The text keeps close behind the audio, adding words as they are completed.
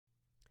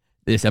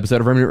This episode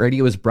of Remnant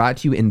Radio is brought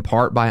to you in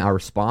part by our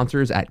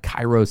sponsors at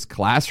Kairos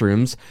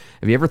Classrooms.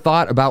 Have you ever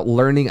thought about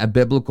learning a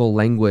biblical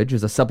language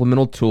as a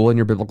supplemental tool in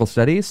your biblical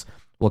studies?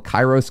 Well,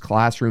 Kairos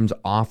Classrooms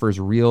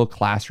offers real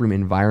classroom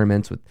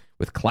environments with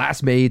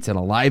classmates and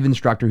a live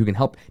instructor who can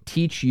help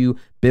teach you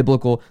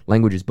biblical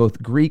languages,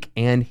 both Greek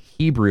and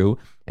Hebrew.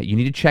 You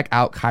need to check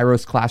out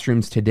Kairos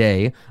Classrooms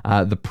today.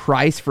 The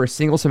price for a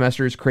single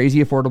semester is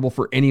crazy affordable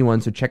for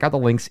anyone, so check out the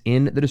links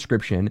in the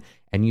description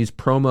and use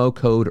promo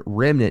code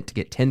REMNANT to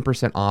get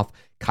 10% off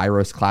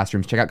Kairos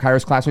Classrooms. Check out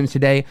Kairos Classrooms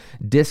today.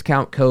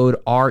 Discount code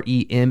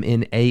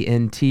REMNANT,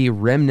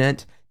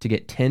 REMNANT, to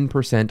get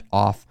 10%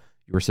 off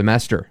your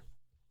semester.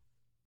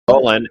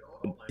 Colin.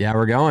 Yeah,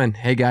 we're going.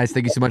 Hey, guys,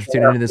 thank you so much for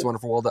tuning into this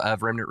wonderful world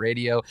of Remnant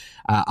Radio.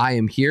 I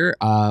am here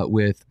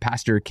with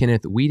Pastor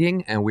Kenneth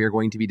Wieting, and we are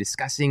going to be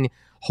discussing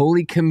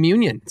Holy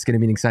Communion. It's going to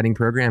be an exciting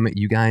program.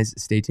 You guys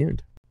stay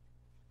tuned.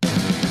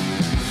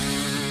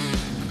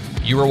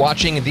 You are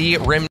watching the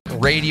Remnant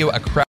Radio, a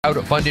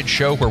crowd-funded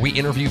show where we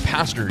interview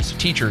pastors,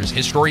 teachers,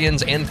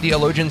 historians, and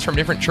theologians from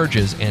different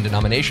churches and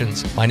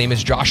denominations. My name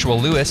is Joshua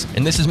Lewis,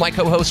 and this is my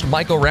co-host,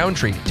 Michael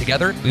Roundtree.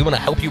 Together, we want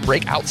to help you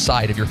break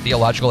outside of your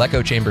theological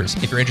echo chambers.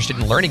 If you're interested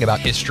in learning about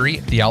history,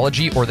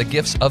 theology, or the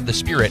gifts of the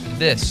Spirit,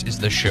 this is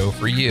the show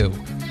for you.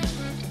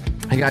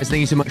 Hey guys, thank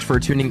you so much for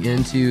tuning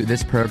into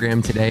this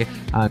program today.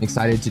 I'm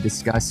excited to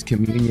discuss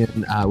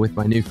communion with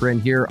my new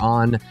friend here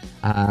on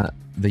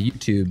the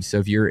YouTube. So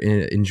if you're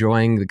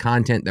enjoying the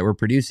content that we're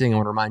producing, I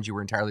want to remind you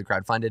we're entirely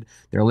crowdfunded.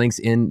 There are links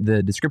in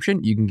the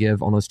description. You can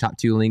give on those top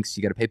two links.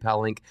 You got a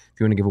PayPal link. If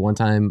you want to give a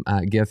one-time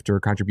gift or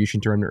contribution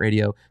to Remnant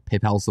Radio,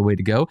 PayPal is the way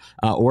to go.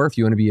 Or if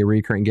you want to be a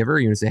recurring giver,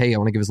 you want to say, hey, I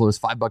want to give as low as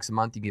 $5 a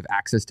month. You give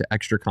access to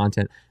extra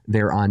content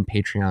there on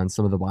Patreon.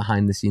 Some of the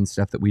behind-the-scenes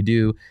stuff that we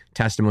do,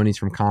 testimonies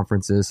from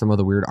conferences, some of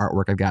the weird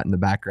artwork I've got in the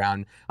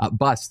background,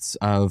 busts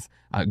of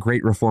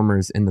great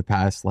reformers in the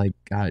past, like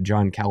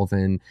John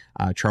Calvin,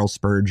 Charles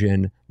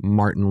Spurgeon,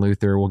 Martin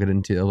Luther. We'll get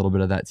into a little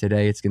bit of that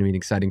today. It's going to be an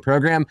exciting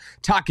program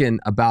talking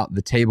about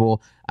the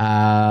table.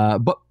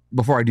 But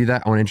before I do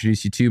that, I want to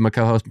introduce you to my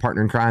co-host and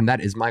partner in crime.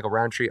 That is Michael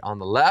Roundtree on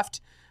the left.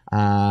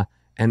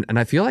 And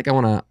I feel like I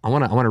want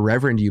to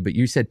reverend you, but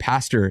you said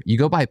pastor. You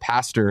go by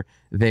pastor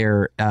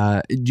there.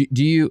 Do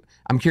you?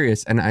 I'm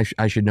curious, and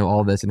I should know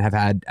all this and have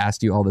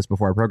asked you all this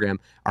before our program.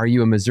 Are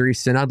you a Missouri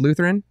Synod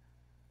Lutheran?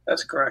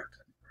 That's correct.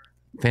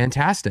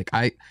 Fantastic.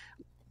 I'm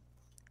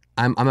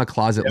a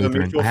closet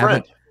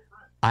Lutheran.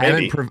 I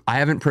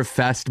haven't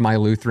professed my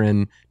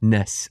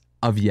Lutheranness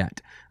of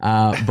yet.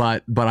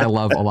 But I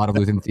love a lot of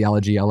Lutheran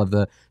theology. I love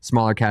the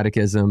smaller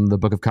catechism, the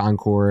Book of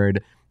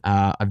Concord.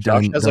 I've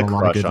done a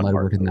lot of good light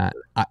work in that.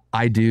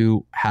 I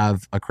do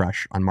have a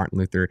crush on Martin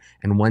Luther,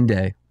 and one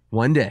day,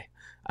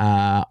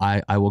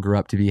 I will grow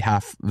up to be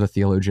half the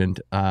theologian,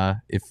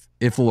 if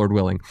the Lord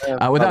willing.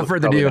 Without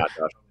further ado,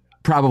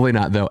 probably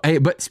not though. Hey,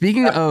 but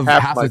speaking of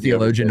half the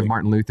theologian of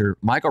Martin Luther,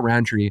 Michael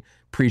Roundtree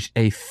preached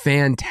a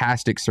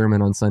fantastic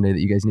sermon on Sunday that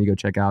you guys need to go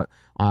check out.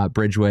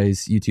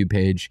 Bridgeway's YouTube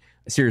page.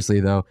 Seriously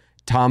though,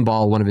 Tom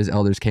Ball, one of his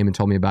elders, came and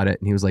told me about it,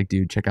 and he was like,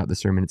 dude, check out the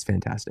sermon. It's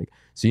fantastic.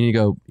 So you need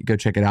to go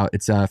check it out.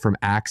 It's from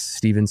Acts,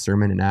 Stephen's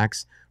sermon in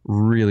Acts.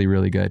 Really,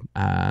 really good.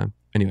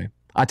 Anyway,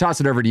 I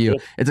toss it over to you.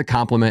 It's a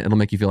compliment. It'll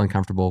make you feel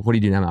uncomfortable. What do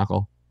you do now,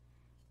 Michael?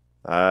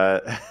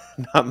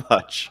 Not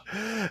much.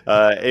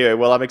 Anyway,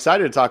 well, I'm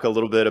excited to talk a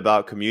little bit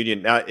about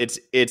communion. Now, it's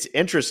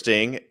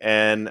interesting,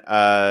 and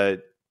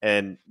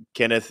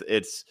Kenneth,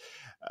 it's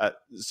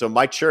so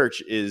my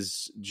church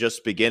is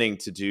just beginning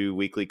to do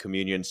weekly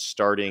communion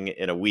starting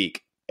in a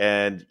week,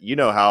 and you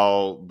know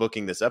how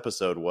booking this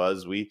episode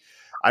was.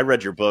 I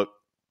read your book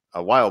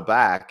a while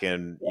back,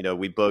 and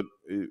we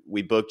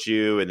booked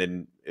you, and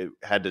then it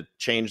had to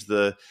change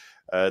the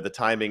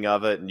timing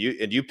of it, and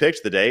you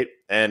picked the date,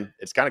 and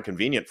it's kind of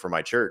convenient for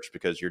my church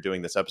because you're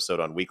doing this episode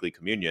on weekly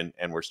communion,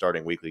 and we're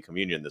starting weekly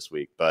communion this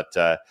week. But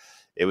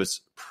it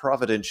was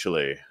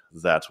providentially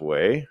that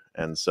way,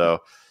 and so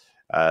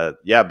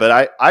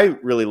But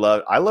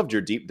I loved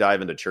your deep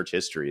dive into church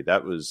history.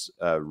 That was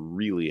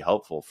really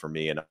helpful for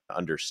me in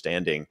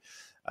understanding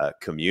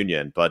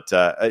communion. But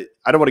I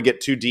don't want to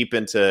get too deep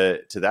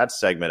into that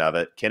segment of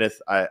it.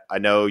 Kenneth, I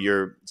know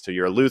you're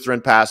a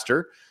Lutheran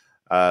pastor.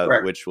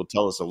 Which will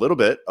tell us a little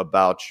bit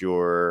about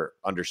your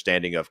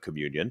understanding of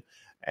communion.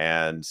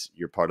 And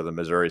you're part of the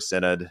Missouri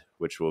Synod,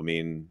 which will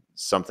mean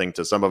something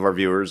to some of our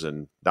viewers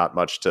and not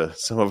much to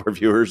some of our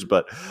viewers,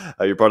 but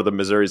you're part of the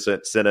Missouri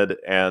Synod.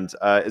 And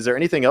is there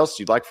anything else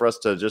you'd like for us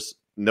to just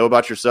know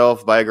about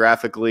yourself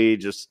biographically?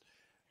 Just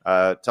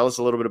tell us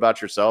a little bit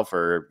about yourself,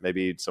 or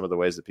maybe some of the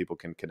ways that people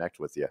can connect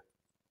with you.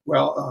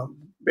 Well,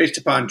 based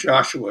upon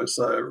Joshua's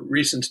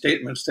recent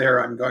statements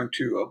there, I'm going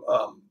to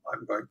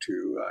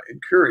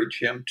encourage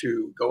him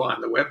to go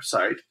on the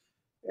website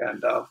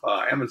and of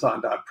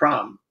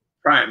Amazon.Prime.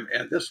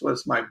 And this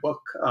was my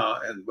book,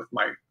 and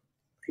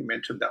he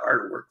mentioned the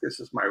artwork. This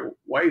is my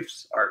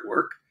wife's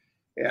artwork,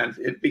 and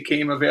it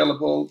became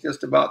available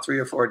just about 3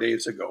 or 4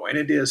 days ago. And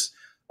it is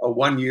a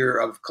 1 year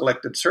of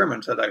collected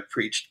sermons that I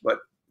preached, but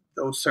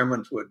those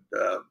sermons would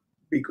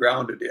be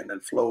grounded in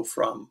and flow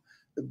from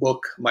the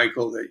book,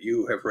 Michael, that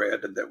you have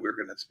read and that we're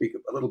going to speak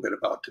a little bit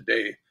about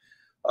today,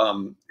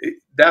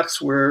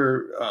 that's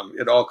where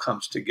it all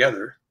comes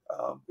together,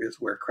 is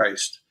where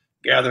Christ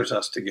gathers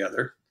us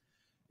together.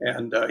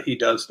 And he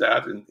does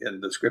that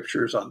in the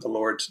scriptures on the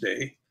Lord's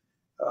Day.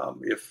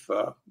 If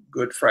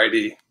Good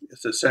Friday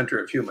is the center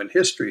of human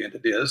history, and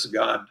it is,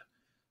 God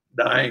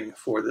dying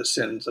for the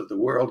sins of the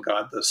world,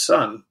 God the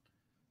Son,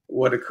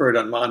 what occurred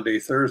on Maundy,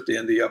 Thursday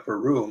in the upper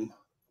room,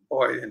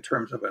 boy, in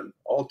terms of an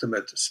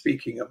ultimate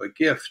speaking of a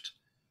gift,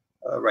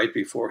 right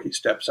before he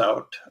steps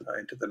out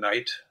into the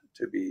night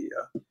to be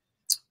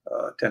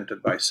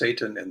tempted by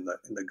Satan in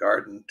the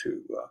garden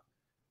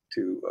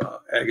to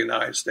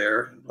agonize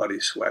there in bloody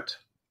sweat,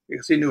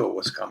 because he knew it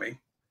was coming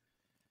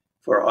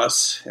for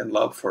us, in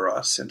love for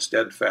us, in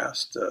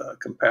steadfast,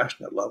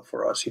 compassionate love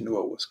for us. He knew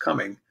it was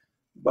coming,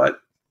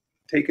 but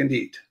take and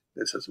eat.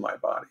 This is my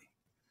body.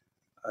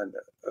 And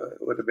it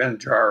would have been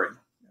jarring,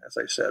 as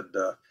I said,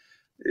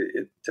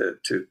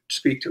 to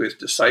speak to his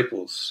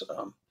disciples.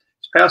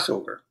 It's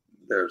Passover.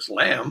 There's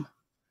lamb,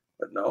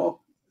 but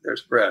no,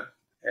 there's bread.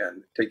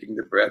 And taking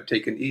the bread,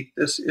 take and eat.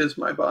 This is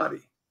my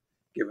body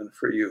given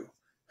for you.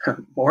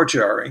 More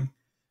jarring,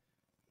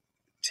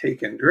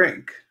 take and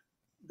drink.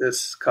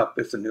 This cup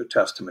is the New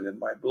Testament in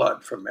my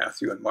blood, from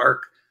Matthew and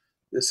Mark.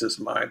 This is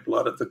my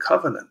blood of the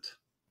covenant.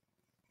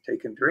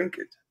 Take and drink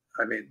it.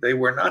 I mean, they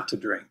were not to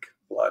drink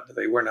blood.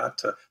 They were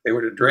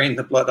to drain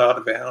the blood out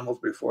of animals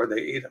before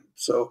they ate them.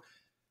 So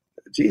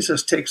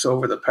Jesus takes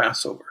over the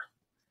Passover,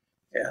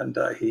 and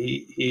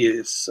he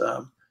is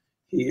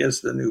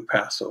the new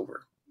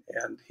Passover.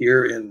 And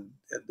here in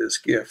this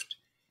gift,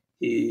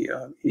 he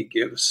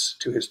gives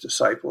to his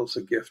disciples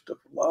a gift of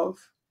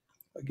love,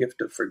 a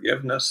gift of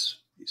forgiveness.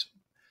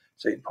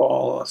 St.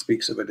 Paul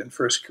speaks of it in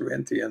 1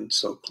 Corinthians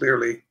so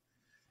clearly.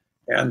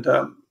 And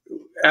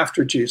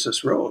after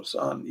Jesus rose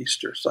on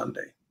Easter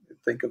Sunday,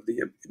 think of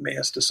the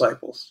Emmaus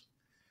disciples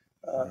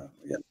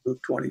in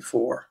Luke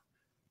 24.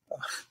 A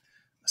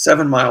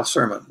 7-mile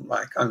sermon.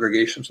 My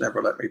congregations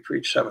never let me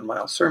preach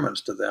 7-mile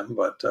sermons to them,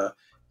 but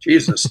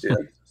Jesus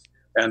did.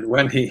 And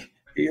when he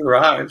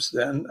arrives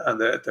then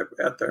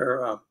at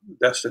their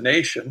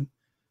destination,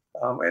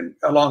 and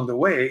along the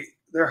way,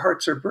 their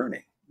hearts are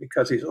burning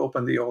because he's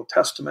opened the Old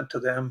Testament to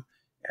them,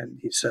 and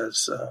he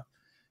says,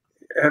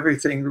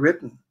 everything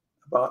written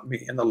about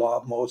me in the law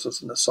of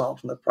Moses and the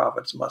Psalms and the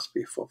prophets must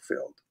be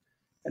fulfilled.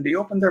 And he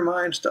opened their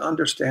minds to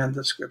understand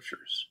the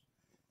scriptures.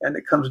 And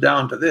it comes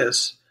down to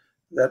this,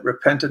 that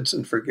repentance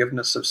and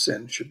forgiveness of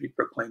sin should be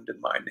proclaimed in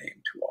my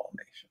name to all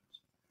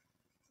nations.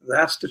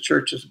 That's the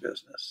church's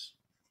business.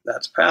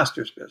 That's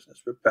pastor's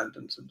business,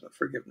 repentance and the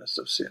forgiveness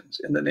of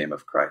sins in the name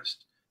of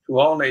Christ to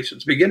all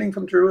nations, beginning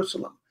from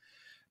Jerusalem.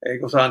 And he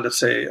goes on to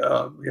say,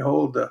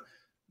 behold, the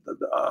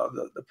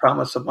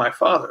promise of my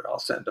Father I'll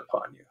send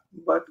upon you.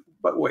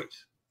 But wait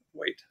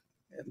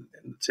in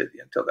the city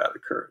until that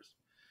occurs.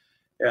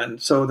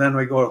 And so then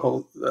we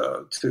go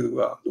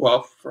to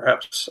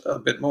perhaps a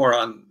bit more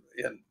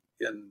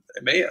in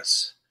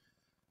Emmaus.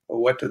 Well,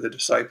 what do the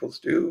disciples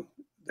do?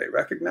 They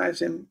recognize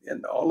him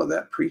in all of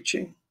that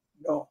preaching?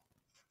 No,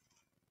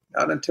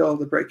 not until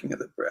the breaking of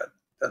the bread.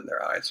 Then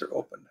their eyes are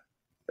opened.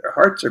 Their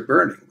hearts are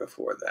burning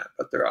before that,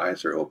 but their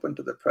eyes are open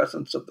to the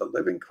presence of the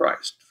living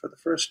Christ for the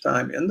first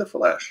time in the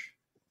flesh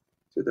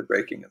through the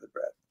breaking of the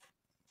bread.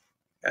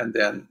 And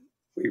then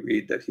we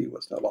read that he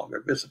was no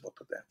longer visible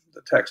to them.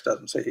 The text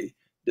doesn't say he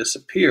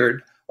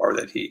disappeared or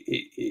that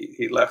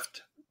he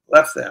left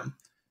them,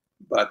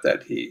 but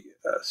that he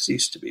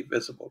ceased to be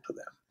visible to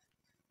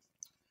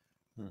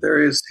them. There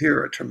is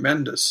here a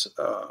tremendous,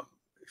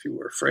 if you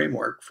were,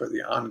 framework for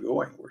the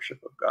ongoing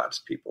worship of God's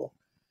people,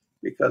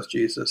 because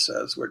Jesus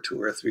says, where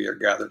 2 or 3 are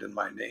gathered in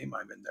my name,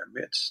 I'm in their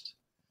midst.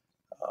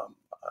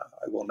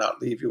 I will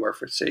not leave you or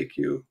forsake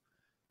you.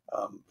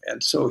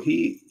 And so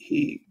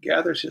he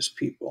gathers his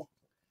people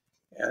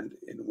and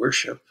in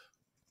worship,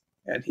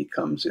 and he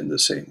comes in the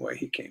same way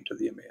he came to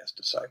the Emmaus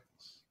disciples,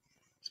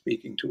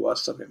 speaking to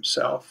us of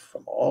himself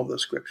from all the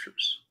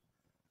scriptures.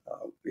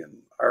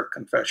 In our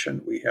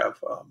confession, we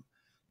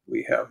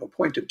have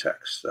appointed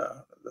texts.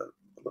 The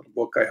little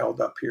book I held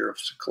up here of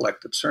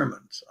collected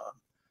sermons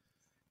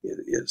it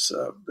is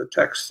the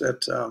text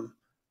that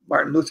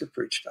Martin Luther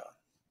preached on,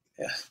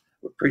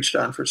 and preached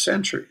on for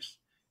centuries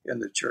in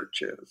the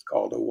church. It was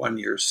called a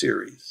 1-year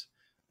series,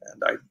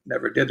 and I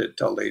never did it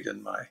till late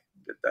in my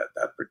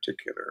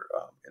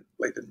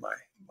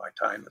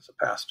time as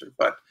a pastor.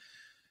 But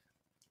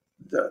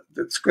the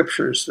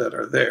scriptures that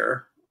are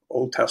there,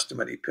 Old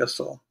Testament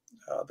epistle,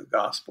 the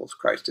Gospels,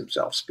 Christ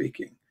himself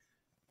speaking,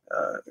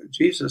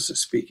 Jesus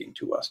is speaking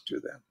to us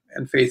through them,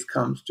 and faith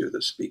comes through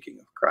the speaking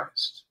of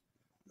Christ,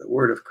 the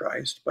word of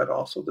Christ, but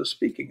also the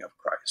speaking of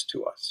Christ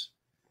to us,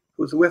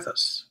 who's with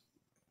us,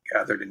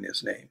 gathered in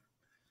his name.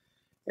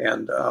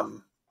 And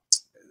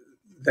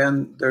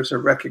then there's a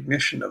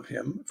recognition of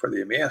him for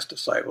the Emmaus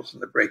disciples in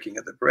the breaking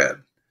of the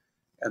bread.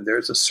 And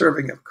there's a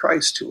serving of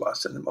Christ to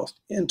us in the most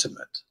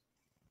intimate,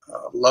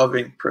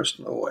 loving,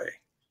 personal way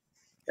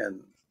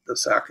in the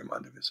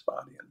sacrament of his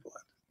body and blood.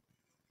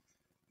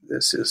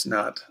 This is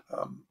not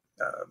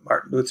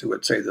Martin Luther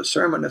would say the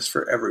sermon is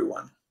for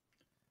everyone,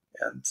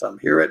 and some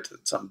hear it and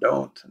some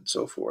don't, and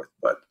so forth.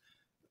 But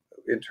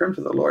in terms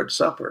of the Lord's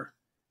Supper,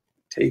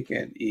 take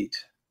and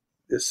eat.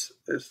 This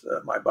is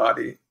my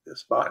body.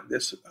 This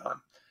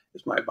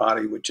is my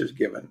body, which is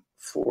given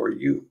for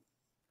you,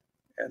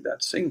 and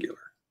that's singular.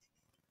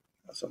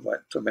 So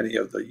many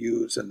of the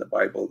yous in the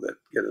Bible that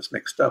get us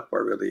mixed up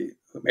are really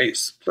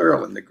humes,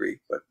 plural in the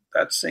Greek, but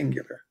that's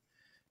singular.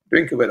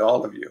 Drink of it,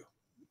 all of you.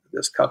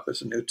 This cup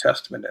is a New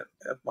Testament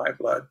of my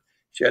blood,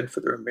 shed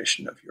for the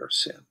remission of your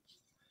sins.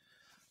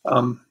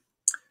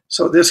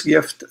 So this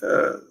gift,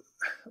 the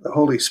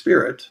Holy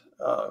Spirit,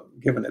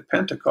 given at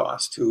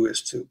Pentecost, who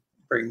is to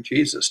bring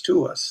Jesus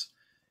to us,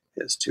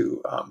 is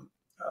to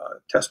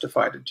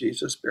testify to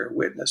Jesus, bear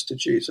witness to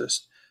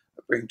Jesus,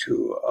 bring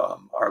to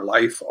our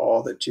life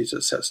all that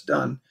Jesus has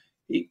done.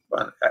 In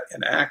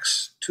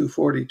Acts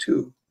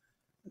 2:42,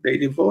 they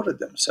devoted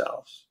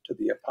themselves to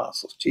the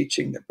apostles'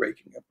 teaching, the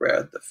breaking of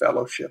bread, the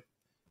fellowship,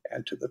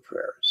 and to the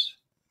prayers.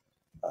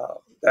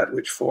 That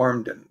which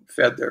formed and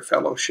fed their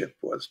fellowship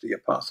was the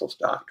apostles'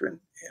 doctrine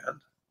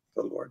and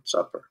the Lord's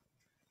Supper,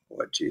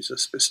 what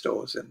Jesus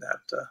bestows in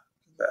that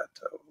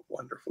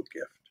wonderful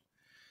gift.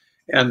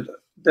 And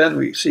then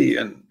we see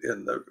in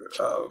the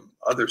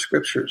other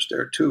scriptures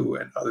there too,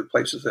 and other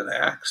places in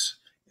Acts,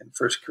 in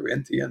 1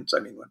 Corinthians,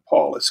 when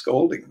Paul is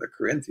scolding the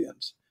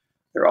Corinthians,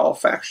 they're all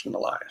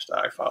factionalized.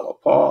 I follow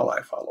Paul,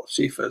 I follow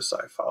Cephas,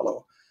 I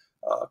follow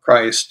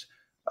Christ.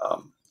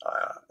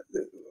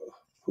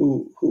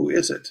 Who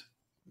is it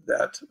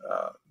that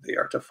they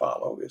are to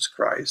follow is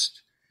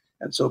Christ.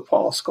 And so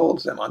Paul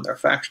scolds them on their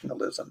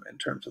factionalism in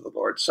terms of the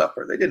Lord's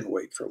Supper. They didn't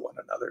wait for one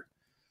another.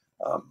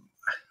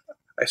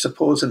 I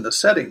suppose in the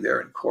setting there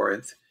in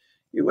Corinth,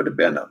 it would have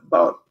been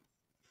about,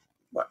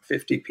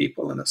 50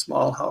 people in a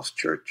small house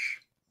church.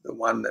 The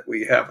one that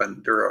we have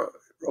in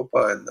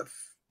Europa in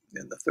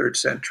the 3rd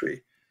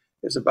century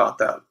is about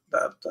that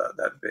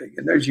big.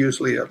 And there's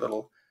usually a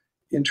little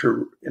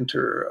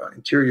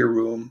interior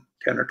room,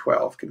 10 or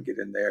 12 can get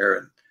in there.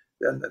 And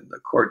then in the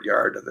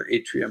courtyard of the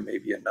atrium,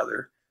 maybe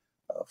another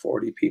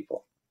 40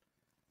 people.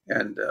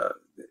 And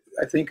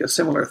I think a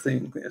similar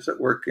thing is at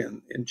work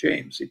in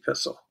James'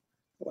 epistle,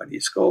 when he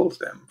scolds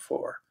them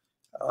for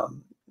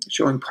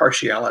showing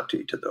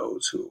partiality to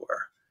those who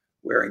are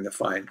wearing the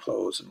fine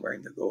clothes and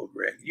wearing the gold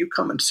ring. You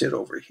come and sit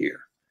over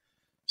here.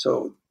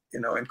 So,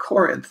 in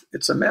Corinth,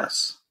 it's a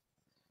mess.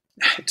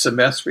 It's a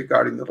mess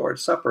regarding the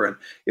Lord's Supper. And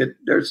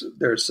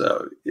there's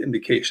a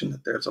indication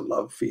that there's a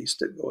love feast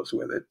that goes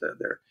with it.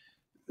 That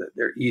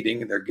they're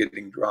eating and they're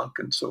getting drunk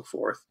and so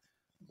forth.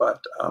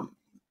 But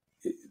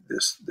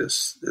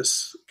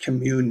this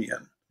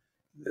communion,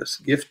 this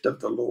gift of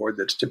the Lord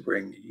that's to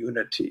bring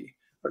unity,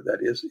 or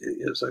that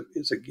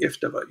is a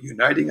gift of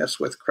uniting us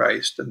with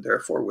Christ and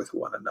therefore with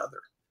one another.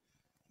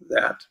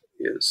 That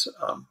is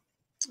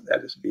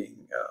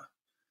being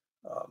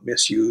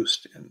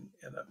misused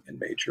in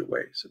major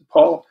ways. And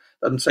Paul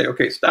doesn't say,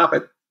 okay, stop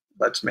it,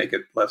 let's make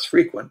it less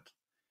frequent.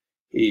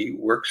 He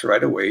works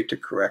right away to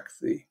correct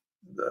the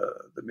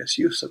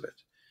misuse of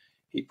it.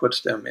 He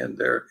puts them in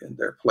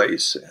their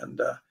place,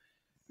 and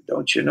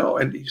don't you know?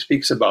 And he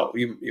speaks about,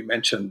 you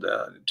mentioned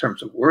in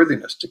terms of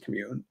worthiness to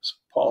commune.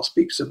 Paul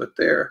speaks of it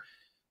there,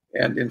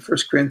 and in 1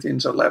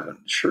 Corinthians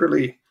 11,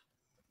 surely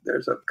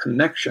there's a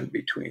connection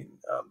between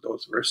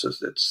those verses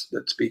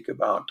that speak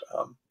about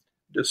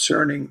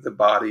discerning the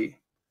body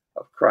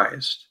of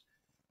Christ,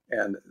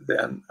 and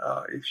then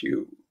if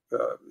you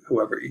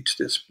whoever eats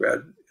this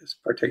bread is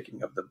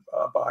partaking of the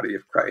body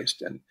of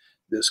Christ, and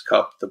this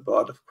cup the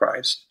blood of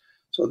Christ.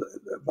 So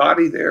the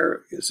body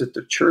there is at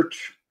the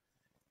church,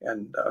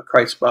 and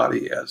Christ's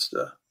body as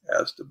the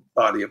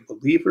body of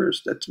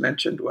believers that's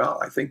mentioned. Well,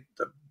 I think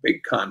the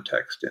big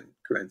context in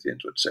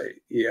Corinthians would say,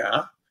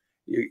 yeah,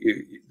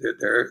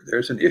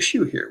 there's an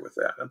issue here with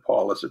that, and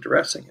Paul is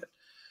addressing it.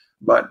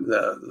 But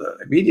the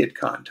immediate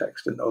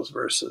context in those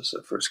verses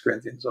of 1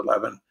 Corinthians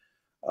 11,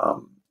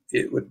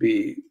 it would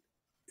be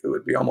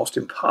almost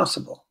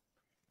impossible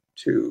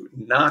to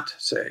not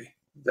say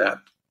that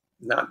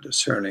not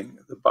discerning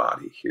the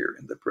body here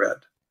in the bread,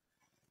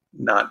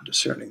 not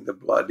discerning the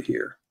blood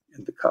here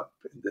in the cup,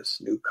 in this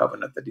new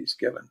covenant that he's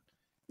given,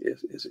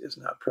 is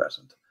not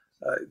present.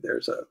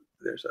 There's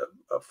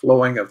a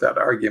flowing of that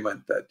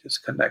argument that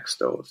just connects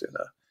those in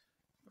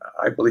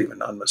I believe,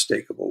 an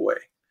unmistakable way.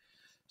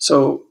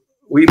 So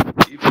we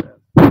believe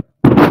that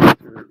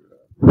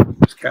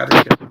this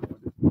catechism.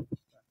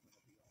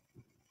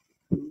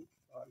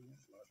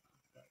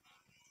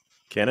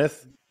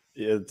 Kenneth,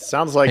 it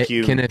sounds like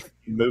Kenneth,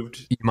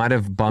 moved. You might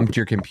have bumped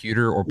your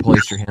computer or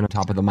placed your hand on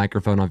top of the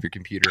microphone of your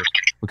computer.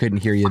 We couldn't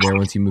hear you there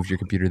once you moved your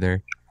computer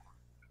there.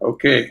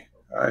 Okay.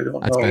 I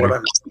don't That's know better. what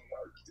I'm...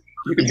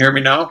 You can hear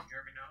me now?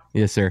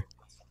 Yes, sir.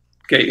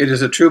 Okay. It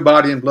is a true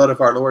body and blood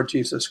of our Lord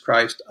Jesus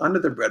Christ under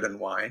the bread and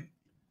wine,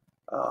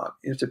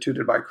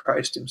 instituted by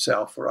Christ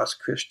himself for us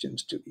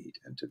Christians to eat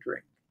and to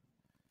drink.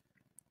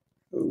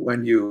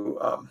 When you...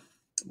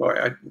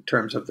 in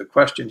terms of the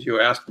questions you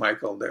asked,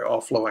 Michael, they're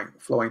all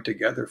flowing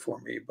together for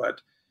me.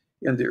 But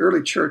in the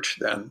early church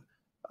then,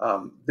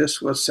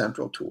 this was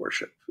central to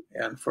worship.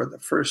 And for the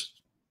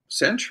first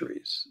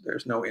centuries,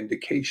 there's no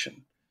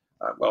indication.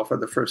 For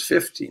the first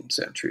 15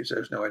 centuries,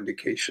 there's no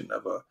indication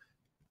of a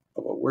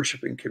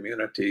worshiping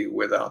community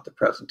without the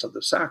presence of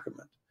the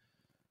sacrament.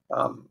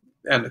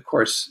 And of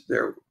course,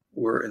 there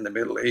were in the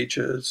Middle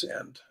Ages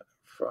and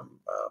from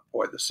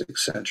the 6th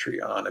century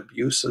on,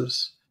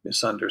 abuses,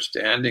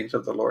 misunderstandings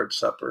of the Lord's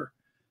Supper,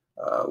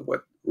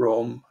 what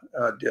Rome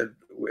did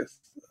with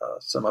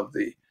some of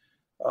the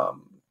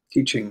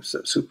teachings,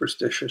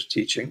 superstitious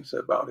teachings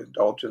about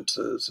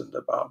indulgences and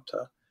about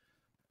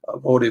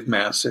votive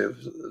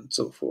massives and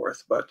so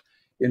forth. But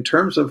in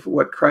terms of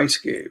what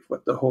Christ gave,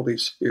 what the Holy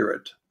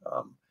Spirit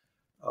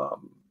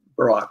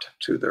brought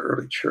to the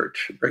early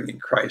church, bringing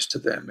Christ to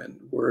them in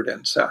word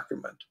and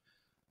sacrament,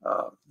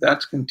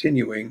 that's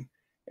continuing,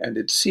 and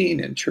it's seen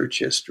in church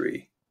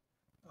history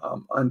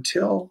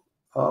until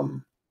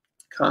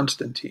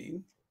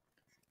Constantine.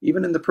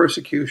 Even in the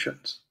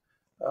persecutions,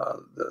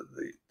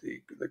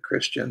 the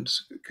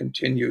Christians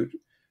continued.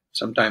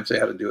 Sometimes they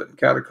had to do it in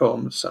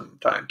catacombs,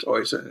 sometimes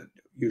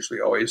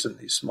usually always in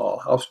these small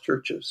house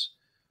churches.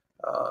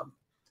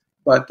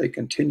 But they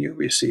continue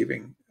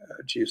receiving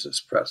Jesus'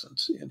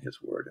 presence in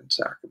his word and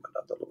sacrament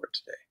on the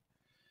Lord's Day.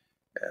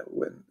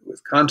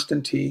 With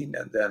Constantine,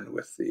 and then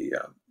with the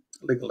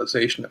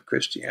legalization of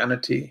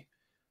Christianity,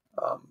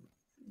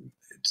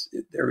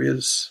 there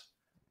is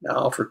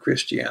now for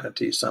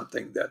Christianity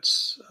something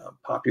that's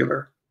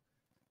popular,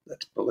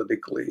 that's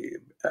politically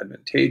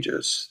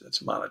advantageous,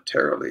 that's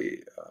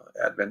monetarily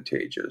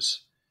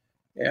advantageous,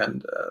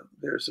 and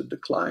there's a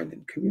decline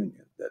in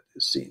communion that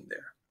is seen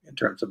there in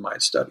terms of my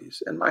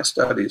studies. And my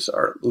studies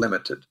are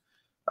limited.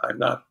 I'm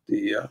not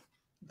the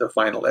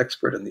final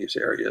expert in these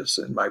areas.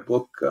 In my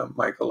book,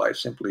 Michael, I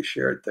simply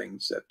shared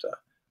things that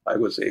I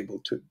was able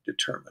to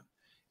determine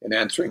in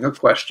answering a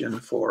question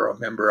for a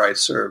member I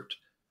served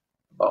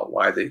about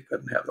why they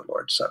couldn't have the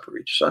Lord's Supper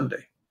each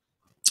Sunday.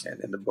 And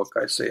in the book,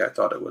 I say I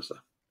thought it was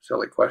a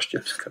silly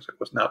question because it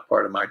was not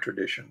part of my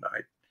tradition.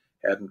 I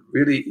hadn't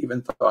really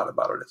even thought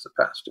about it as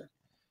a pastor,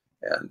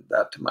 and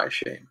that to my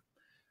shame.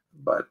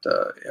 But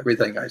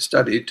everything I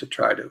studied to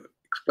try to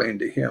explain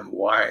to him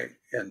why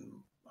in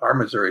our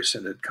Missouri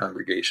Synod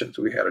congregations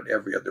we had it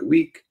every other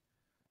week.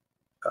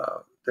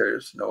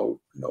 There's no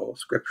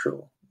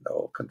scriptural,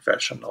 no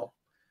confessional,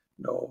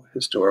 no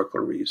historical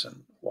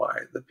reason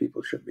why the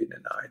people should be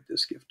denied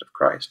this gift of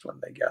Christ when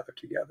they gather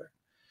together.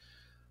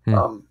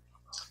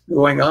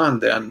 Going on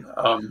then.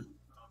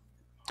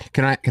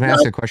 Can I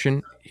ask a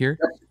question here?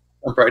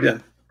 Jump right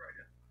in.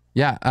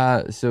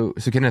 Yeah. So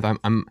Kenneth,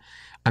 I'm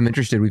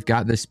interested. We've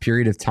got this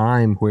period of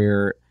time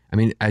where, I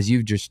mean, as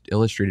you've just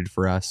illustrated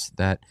for us,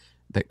 that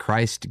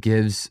Christ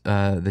gives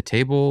the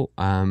table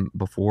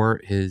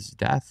before his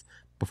death,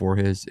 before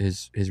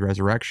his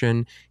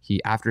resurrection.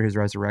 He, after his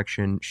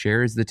resurrection,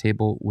 shares the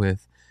table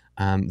with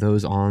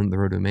those on the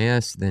road to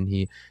Emmaus. Then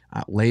he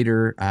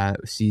later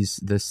sees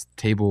this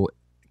table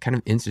kind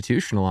of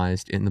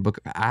institutionalized in the book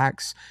of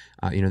Acts.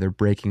 They're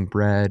breaking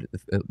bread,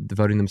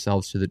 devoting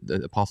themselves to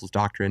the apostles'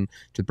 doctrine,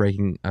 to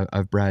breaking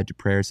of bread, to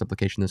prayer,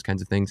 supplication, those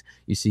kinds of things.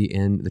 You see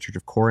in the Church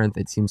of Corinth,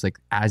 it seems like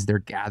as they're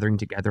gathering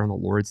together on the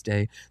Lord's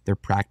Day, they're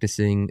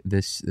practicing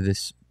this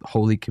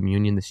Holy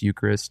Communion, this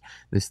Eucharist,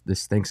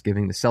 this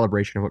Thanksgiving, the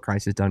celebration of what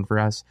Christ has done for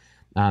us.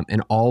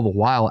 And all the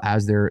while,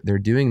 as they're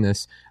doing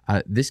this,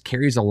 this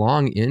carries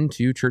along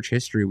into church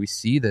history. We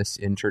see this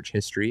in church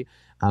history.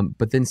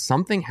 But then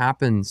something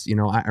happens.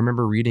 I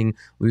remember reading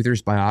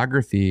Luther's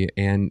biography,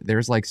 and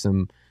there's like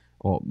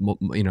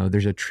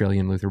there's a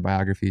trillion Luther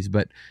biographies,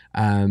 but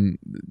there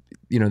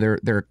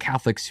are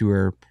Catholics who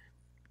are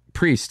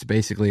priests,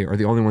 basically, are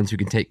the only ones who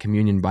can take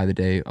communion by the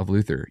day of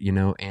Luther,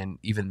 and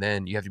even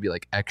then you have to be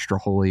like extra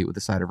holy with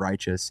the side of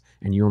righteous,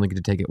 and you only get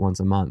to take it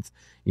once a month.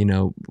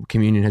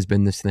 Communion has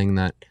been this thing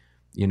that,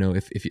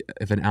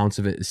 if an ounce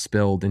of it is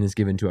spilled and is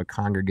given to a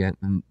congregant,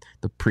 then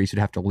the priest would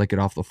have to lick it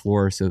off the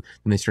floor. So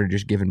then they started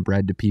just giving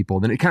bread to people.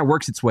 Then it kind of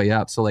works its way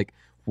up. So like,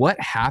 what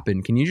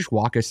happened? Can you just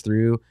walk us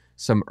through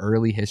some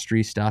early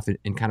history stuff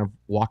and kind of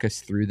walk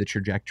us through the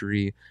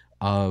trajectory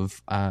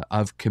of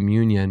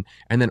communion?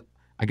 And then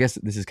I guess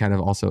this is kind of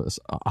also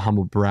a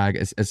humble brag.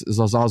 As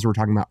we're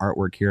talking about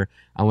artwork here,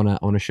 I want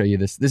to show you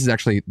this. This is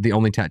actually the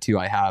only tattoo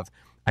I have.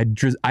 I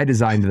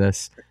designed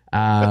this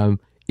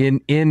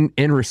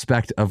in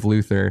respect of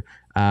Luther,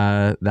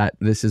 that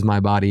this is my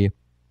body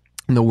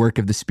and the work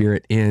of the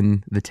Spirit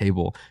in the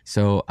table.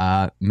 So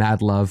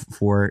mad love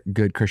for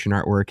good Christian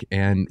artwork,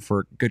 and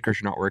for good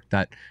Christian artwork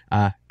that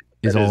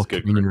is all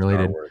communion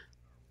related. Artwork.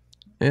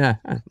 Yeah,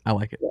 I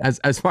like it.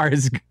 As far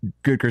as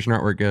good Christian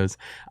artwork goes.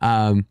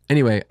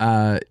 Anyway,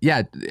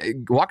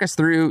 walk us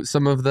through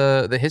some of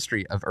the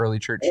history of early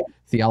church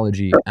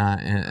theology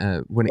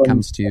when it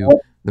comes to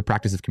the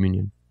practice of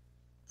communion.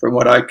 From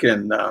what I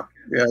can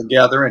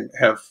gather and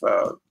have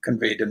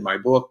conveyed in my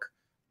book,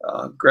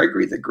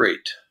 Gregory the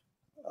Great,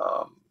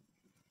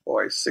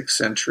 6th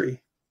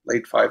century,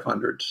 late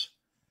 500s,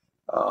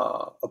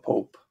 a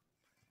pope,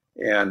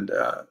 and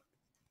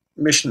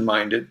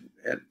mission-minded,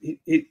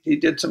 he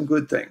did some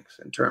good things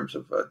in terms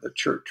of the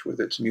church with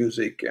its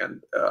music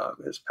and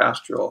his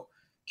pastoral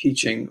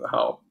teaching,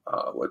 how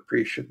what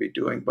priests should be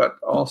doing, but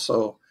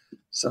also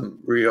some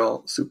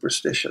real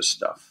superstitious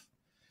stuff.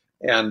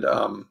 And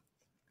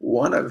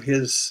one of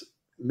his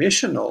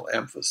missional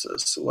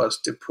emphasis was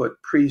to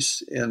put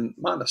priests in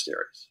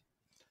monasteries.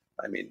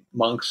 I mean,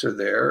 monks are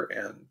there,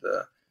 and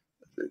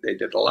they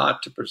did a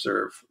lot to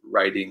preserve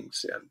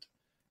writings and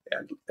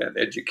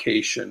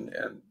education,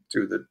 and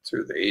through the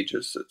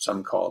ages that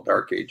some call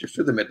dark ages,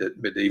 through the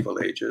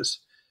medieval ages.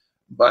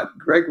 But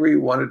Gregory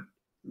wanted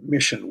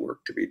mission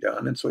work to be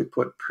done, and so he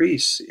put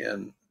priests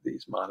in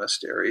these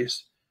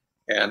monasteries.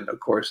 And of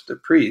course, the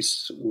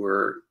priests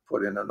were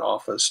put in an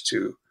office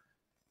to,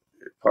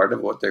 part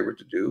of what they were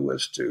to do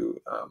was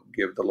to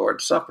give the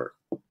Lord's Supper,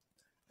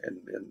 in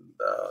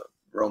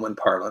Roman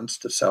parlance,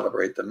 to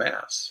celebrate the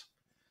Mass.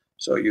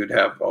 So you'd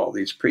have all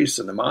these priests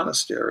in the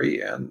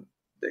monastery, and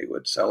they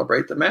would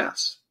celebrate the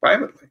Mass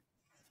privately.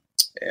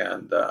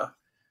 And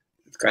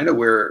it's kind of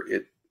where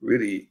it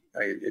really,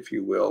 if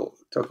you will,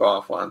 took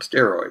off on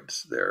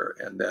steroids there.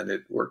 And then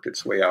it worked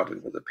its way out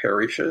into the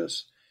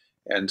parishes.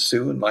 And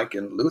soon, like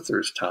in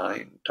Luther's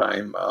time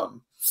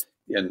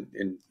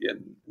in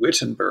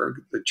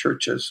Wittenberg, the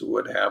churches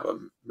would have a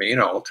main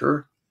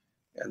altar,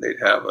 and they'd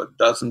have a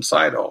dozen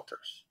side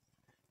altars.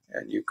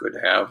 And you could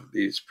have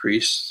these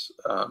priests,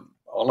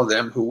 all of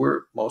them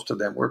most of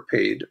them were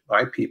paid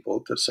by people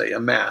to say a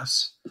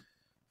Mass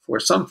for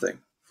something,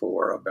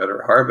 for a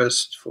better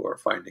harvest, for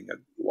finding a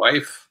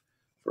wife,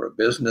 for a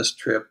business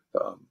trip,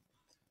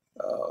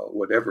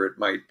 whatever it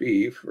might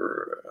be,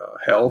 for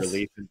health.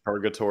 Relief in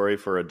purgatory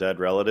for a dead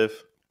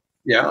relative.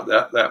 Yeah,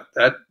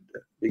 that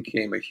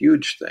became a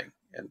huge thing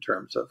in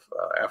terms of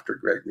after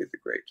Gregory the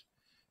Great.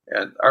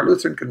 And our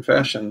Lutheran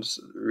confessions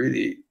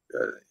really,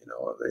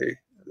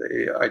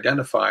 they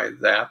identify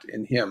that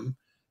in him,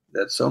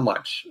 that so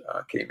much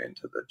came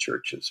into the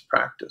church's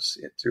practice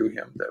through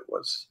him that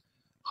was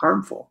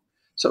harmful.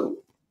 So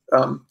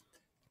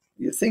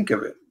you think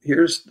of it,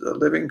 here's the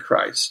living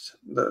Christ,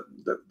 the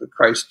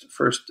Christ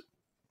first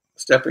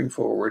stepping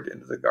forward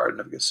into the Garden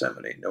of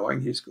Gethsemane,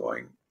 knowing he's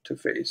going to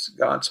face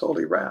God's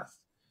holy wrath.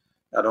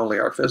 Not only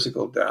our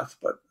physical death,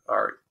 but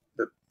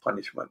the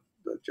punishment,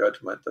 the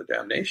judgment, the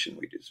damnation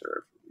we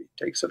deserve. He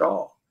takes it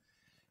all.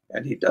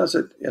 And he does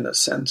it in a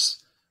sense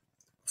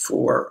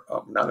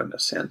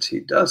he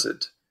does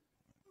it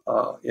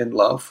in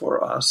love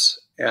for us.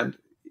 And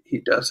he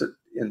does it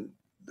in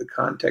the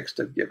context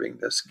of giving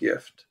this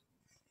gift,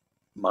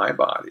 my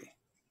body,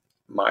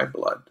 my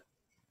blood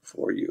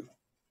for you.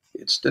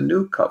 It's the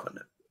new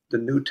covenant, the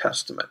New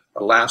Testament,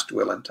 a last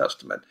will and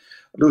testament.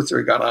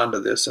 Luther got onto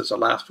this as a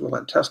last will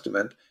and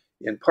testament,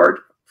 in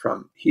part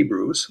from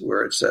Hebrews,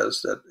 where it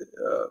says that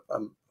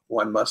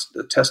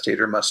the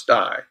testator must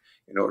die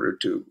in order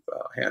to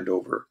hand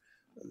over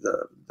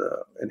the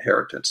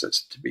inheritance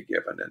that's to be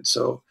given. And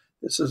so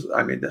this is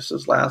one of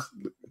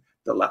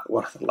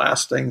the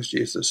last things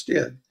Jesus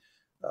did,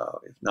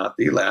 if not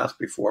the last,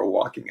 before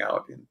walking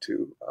out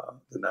into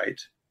the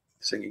night,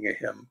 singing a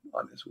hymn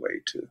on his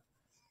way to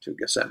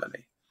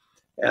Gethsemane.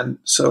 And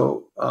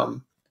so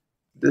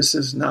this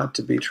is not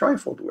to be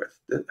trifled with.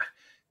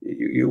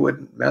 You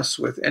wouldn't mess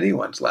with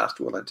anyone's last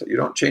will until you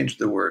don't change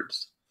the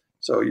words.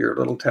 So your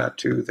little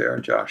tattoo there,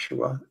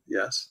 Joshua,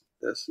 yes,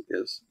 this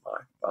is my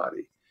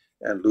body.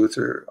 And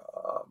Luther,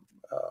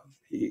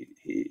 he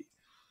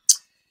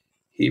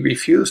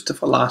refused to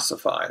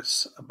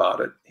philosophize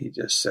about it. He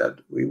just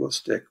said, we will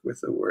stick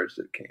with the words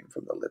that came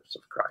from the lips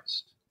of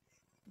Christ.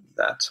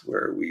 That's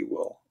where we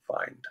will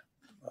find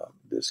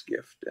this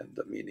gift and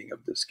the meaning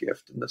of this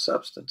gift and the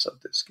substance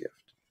of this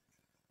gift.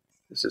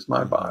 This is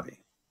my body.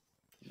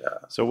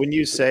 So when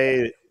you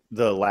say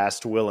the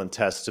last will and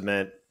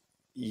testament,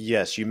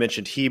 yes, you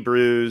mentioned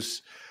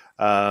Hebrews,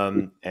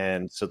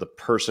 and so the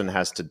person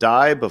has to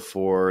die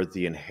before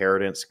the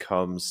inheritance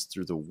comes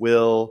through the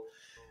will.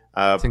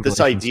 This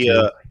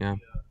idea,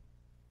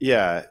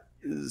 yeah.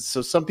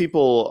 So some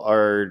people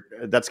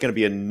that's going to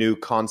be a new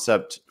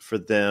concept for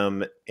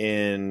them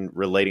in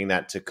relating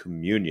that to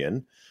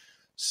communion.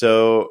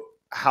 So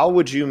how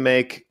would you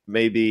make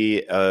maybe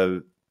a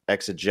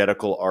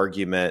exegetical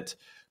argument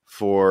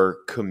for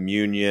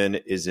communion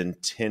is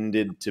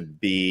intended to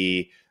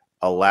be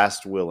a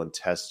last will and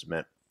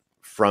testament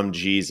from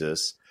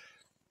Jesus?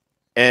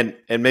 And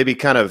maybe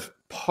kind of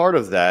part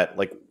of that,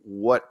 like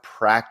what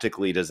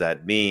practically does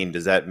that mean?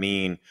 Does that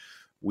mean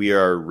we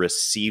are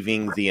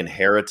receiving the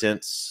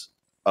inheritance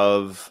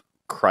of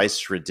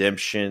Christ's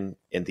redemption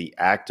in the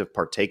act of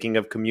partaking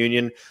of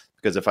communion?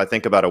 Because if I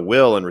think about a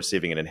will and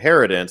receiving an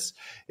inheritance,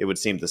 it would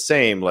seem the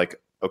same.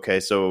 Like, okay,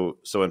 so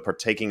in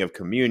partaking of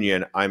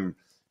communion, I'm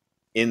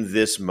in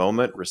this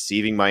moment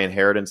receiving my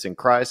inheritance in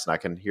Christ. And I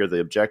can hear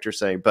the objector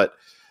saying, but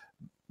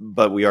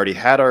we already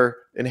had our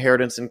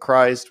inheritance in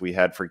Christ. We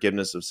had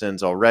forgiveness of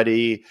sins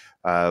already.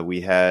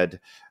 We had,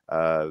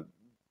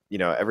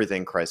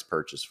 everything Christ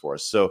purchased for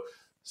us.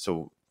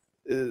 So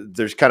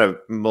there's kind of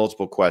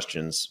multiple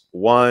questions.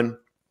 One,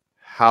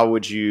 how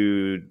would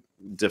you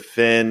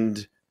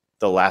defend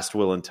the last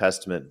will and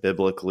testament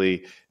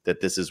biblically,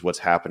 that this is what's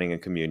happening in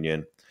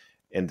communion?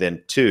 And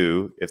then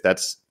 2, if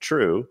that's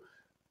true,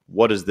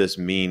 what does this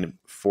mean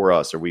for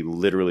us? Are we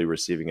literally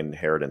receiving an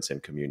inheritance in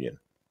communion?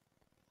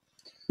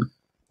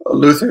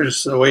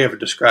 Luther's way of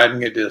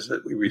describing it is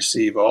that we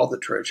receive all the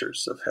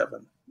treasures of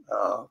heaven.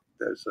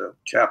 There's a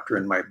chapter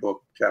in my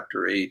book,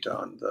 chapter 8,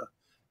 on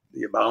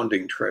the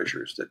abounding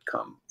treasures that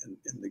come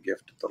in the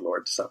gift of the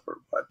Lord's Supper.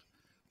 But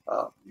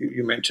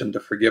you mentioned the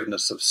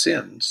forgiveness of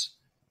sins,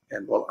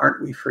 and well,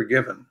 aren't we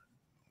forgiven?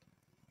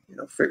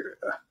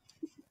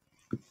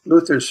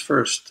 Luther's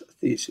first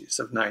thesis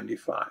of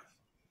 95,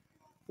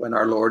 when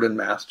our Lord and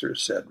Master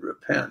said,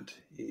 repent,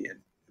 he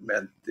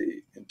meant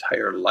the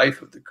entire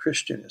life of the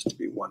Christian is to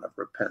be one of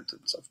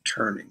repentance, of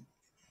turning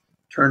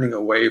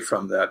away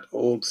from that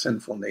old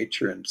sinful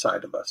nature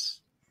inside of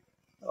us.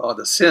 Oh,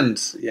 the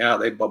sins, yeah,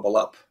 they bubble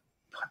up.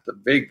 But the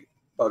big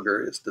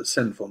bugger is the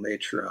sinful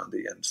nature on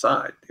the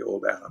inside, the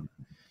old Adam.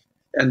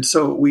 And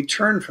so we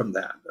turn from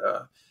that.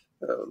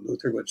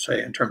 Luther would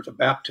say, in terms of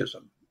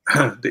baptism,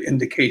 the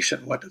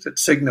indication, what does it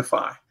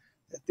signify?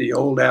 That the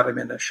old Adam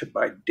in us should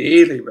by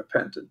daily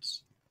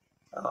repentance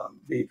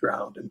be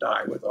drowned and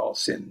die with all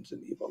sins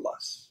and evil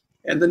lusts.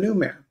 And the new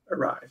man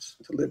arise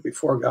to live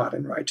before God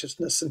in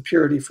righteousness and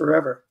purity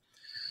forever.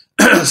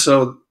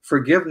 So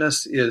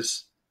forgiveness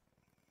is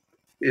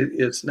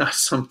not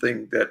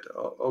something that,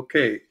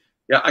 okay,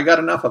 yeah, I got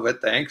enough of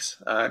it,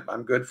 thanks.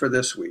 I'm good for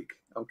this week,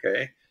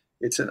 okay?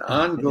 It's an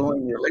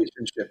ongoing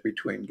relationship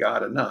between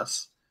God and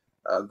us,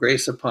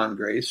 grace upon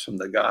grace from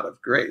the God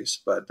of grace.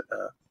 But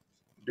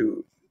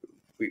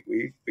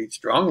we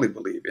strongly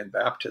believe in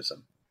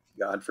baptism.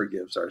 God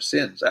forgives our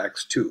sins.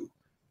 Acts 2,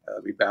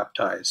 be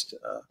baptized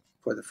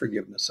for the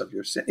forgiveness of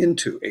your sin,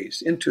 into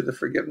the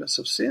forgiveness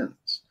of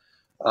sins.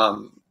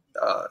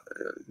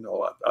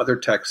 Other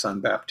texts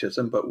on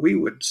baptism, but we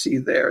would see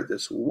there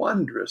this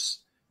wondrous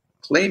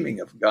claiming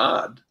of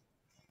God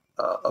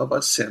of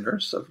us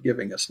sinners, of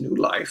giving us new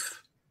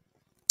life.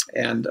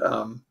 And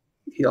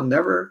he'll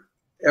never,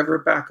 ever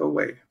back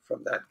away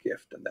from that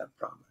gift and that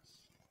promise.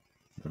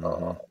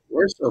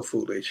 We're so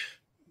foolish.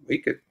 We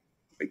can,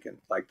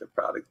 like the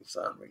prodigal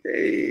son,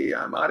 hey,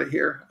 I'm out of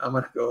here. I'm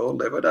going to go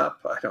live it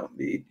up. I don't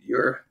need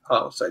your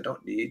house. I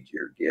don't need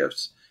your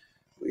gifts.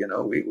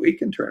 We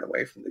can turn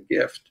away from the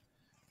gift.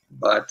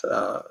 But,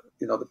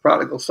 the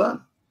prodigal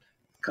son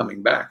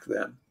coming back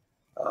then,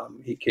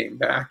 he came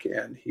back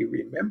and he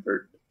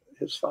remembered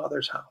his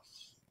father's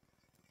house.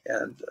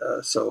 And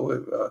so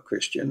a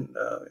Christian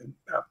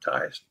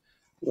baptized,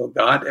 will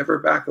God ever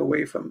back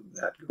away from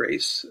that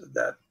grace,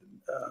 that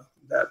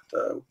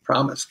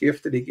promised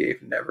gift that he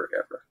gave? Never,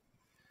 ever.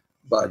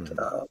 But,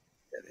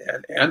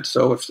 and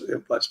so if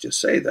let's just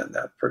say then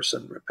that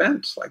person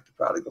repents, like the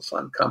prodigal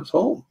son comes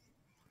home.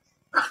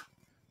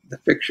 The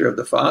picture of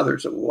the Father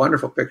is a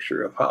wonderful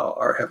picture of how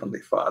our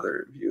Heavenly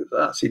Father views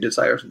us. He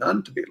desires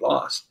none to be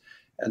lost.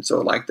 And so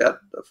like that,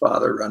 the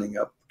father running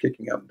up,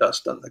 kicking up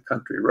dust on the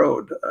country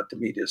road to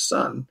meet his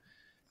son.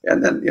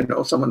 And then,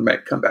 someone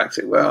might come back and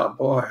say, well,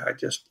 boy, I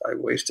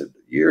wasted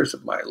years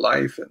of my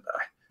life and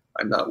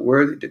I'm not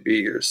worthy to be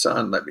your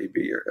son. Let me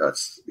be your,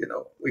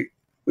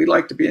 we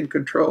like to be in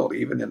control.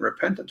 Even in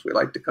repentance, we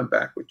like to come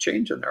back with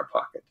change in our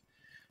pocket.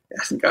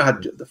 And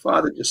God, the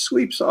Father, just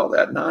sweeps all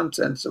that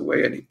nonsense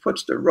away, and he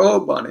puts the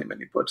robe on him, and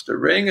he puts the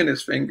ring in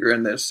his finger,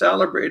 and they're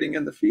celebrating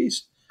in the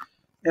feast.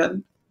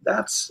 And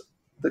that's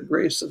the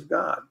grace of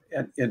God,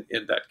 and in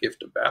that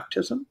gift of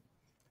baptism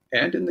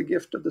and in the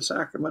gift of the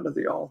sacrament of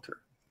the altar.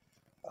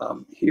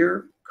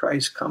 Here,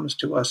 Christ comes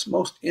to us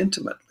most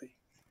intimately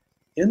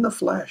in the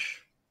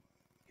flesh.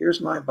 Here's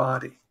my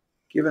body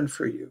given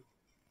for you,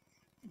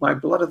 my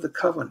blood of the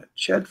covenant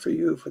shed for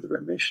you for the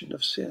remission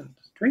of sins.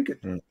 Drink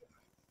it.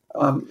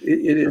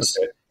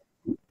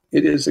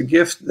 It is a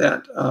gift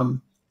that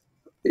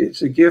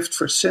it's a gift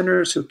for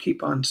sinners who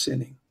keep on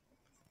sinning.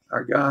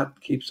 Our God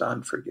keeps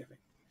on forgiving.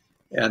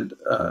 And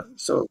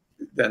so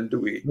then do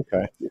we?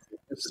 Okay.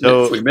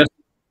 So if we miss,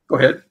 go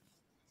ahead.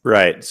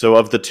 Right. So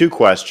of the two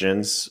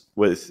questions,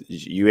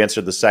 you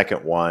answered the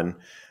second one.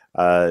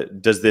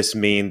 Does this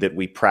mean that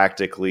we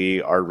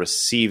practically are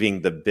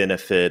receiving the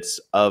benefits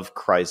of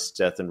Christ's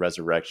death and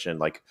resurrection?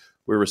 Like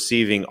we're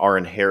receiving our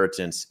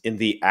inheritance in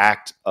the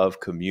act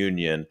of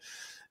communion.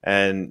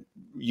 And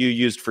you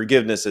used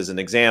forgiveness as an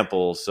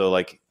example. So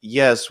like,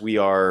 yes, we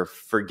are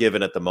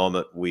forgiven at the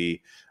moment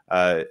we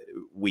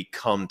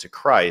come to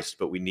Christ,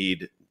 but we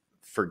need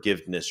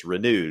forgiveness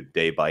renewed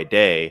day by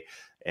day.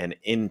 And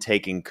in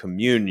taking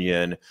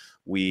communion,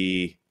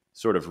 we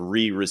sort of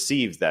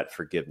re-receive that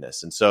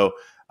forgiveness. And so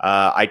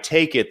I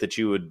take it that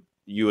you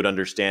would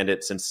understand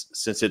it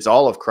since it's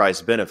all of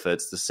Christ's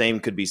benefits. The same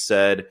could be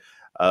said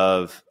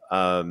of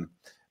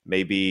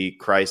maybe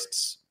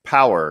Christ's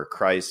power,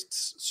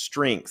 Christ's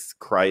strength,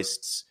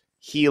 Christ's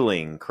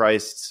healing,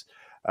 Christ's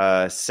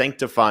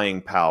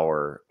sanctifying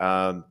power,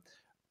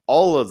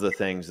 all of the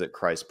things that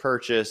Christ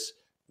purchased.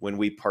 When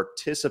we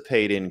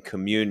participate in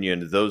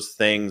communion, those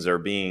things are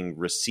being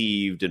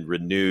received and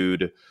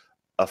renewed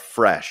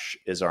afresh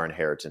as our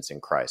inheritance in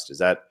Christ. Is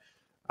that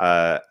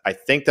I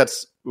think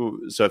that's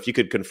so. If you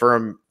could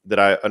confirm that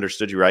I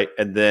understood you right,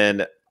 and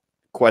then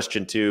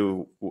question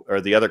two,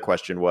 or the other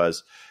question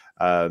was,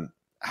 how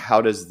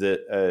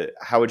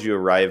would you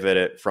arrive at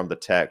it from the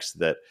text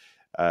that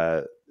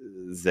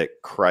that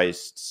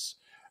Christ's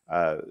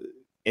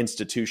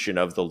institution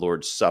of the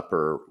Lord's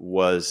Supper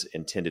was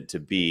intended to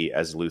be,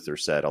 as Luther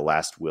said, a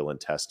last will and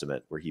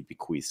testament where he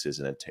bequeaths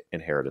his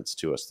inheritance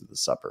to us through the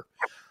supper.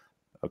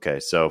 Okay,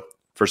 so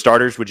for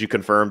starters, would you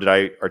confirm, did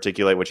I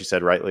articulate what you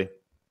said rightly?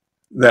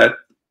 That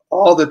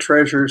all the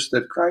treasures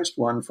that Christ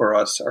won for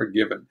us are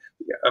given.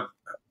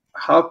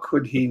 How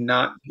could he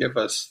not give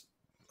us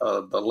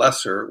the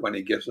lesser when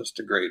he gives us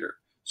the greater?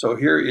 So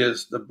here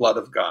is the blood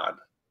of God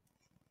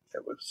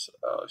that was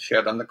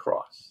shed on the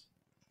cross.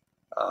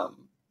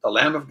 The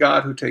Lamb of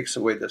God who takes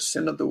away the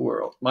sin of the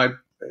world.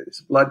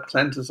 His blood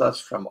cleanses us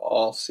from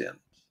all sins.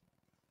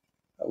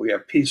 We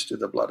have peace through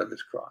the blood of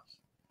his cross.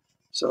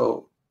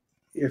 So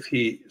if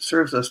he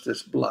serves us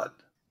this blood,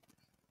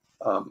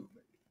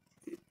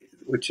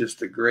 which is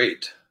the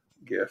great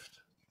gift,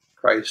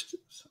 Christ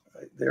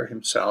there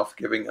himself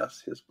giving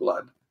us his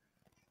blood,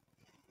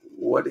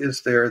 what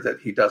is there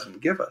that he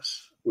doesn't give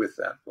us with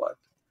that blood?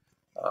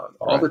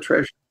 All the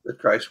treasures that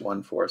Christ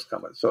won for us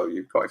come. So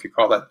if you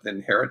call that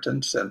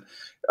inheritance, and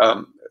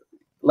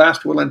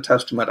last will and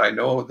testament, I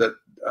know that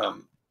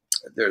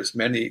there's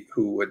many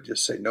who would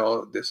just say,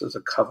 no, this is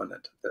a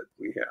covenant that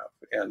we have.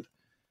 And,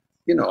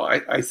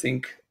 I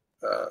think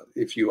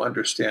if you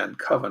understand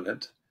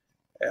covenant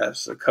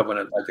as a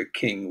covenant like a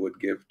king would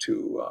give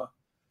to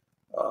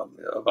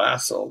a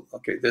vassal,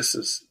 okay, this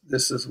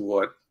is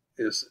what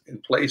is in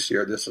place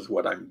here. This is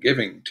what I'm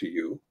giving to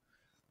you.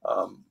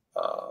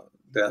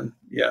 Then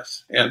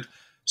yes. And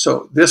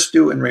so this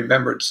do in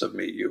remembrance of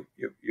me. You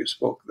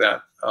spoke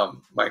that,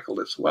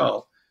 Michael, as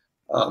well.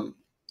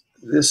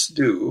 This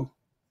do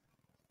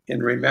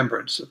in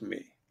remembrance of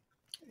me.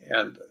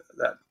 And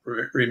that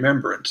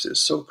remembrance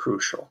is so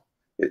crucial.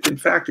 In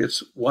fact,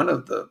 it's one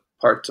of the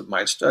parts of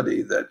my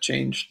study that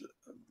changed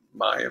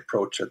my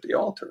approach at the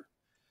altar.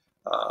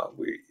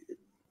 We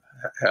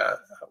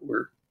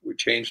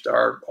changed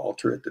our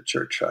altar at the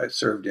church I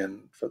served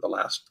in for the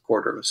last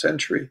quarter of a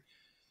century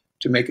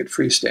to make it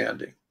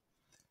freestanding,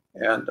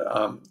 and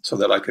so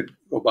that I could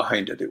go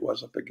behind it. It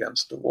was up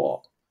against the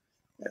wall.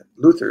 And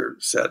Luther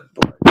said,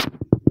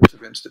 words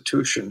of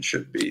institution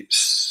should be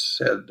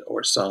said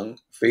or sung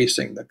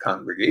facing the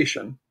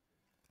congregation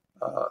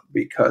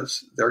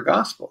because they're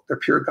gospel. They're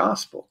pure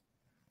gospel.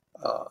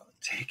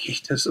 Take,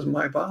 eat, this is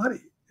my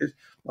body, it's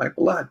my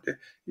blood.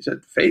 He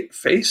said,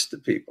 face the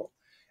people.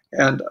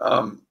 And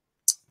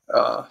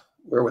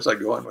where was I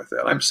going with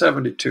that? I'm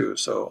 72,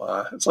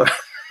 so it's like...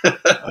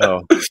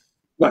 Oh.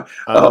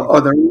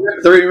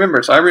 The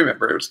remembrance. I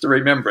remember. It's the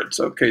remembrance.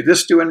 Okay,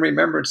 this do in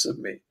remembrance of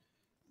me.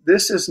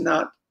 This is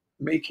not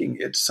making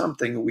it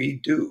something we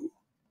do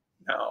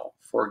now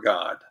for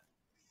God.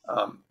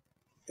 And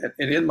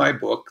in my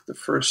book, the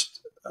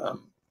first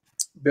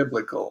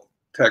biblical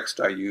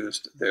text I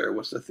used there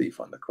was the thief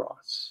on the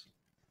cross.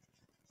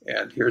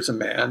 And here's a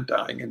man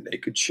dying in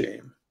naked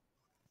shame,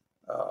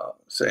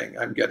 saying,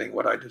 I'm getting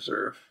what I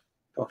deserve.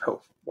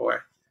 Oh, boy.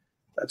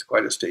 That's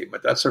quite a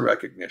statement. That's a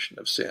recognition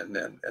of sin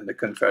and the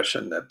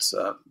confession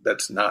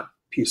that's not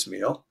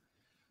piecemeal.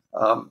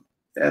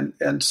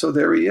 And so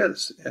there he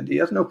is, and he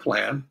has no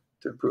plan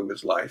to improve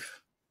his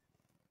life.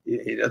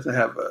 He doesn't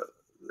have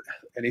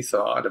any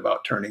thought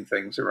about turning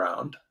things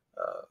around,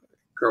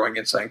 growing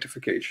in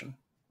sanctification,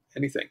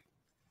 anything.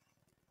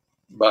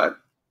 But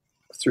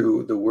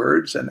through the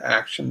words and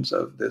actions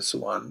of this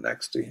one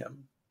next to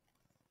him,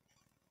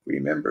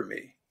 remember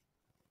me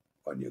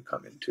when you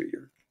come into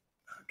your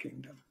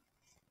kingdom.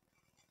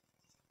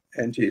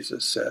 And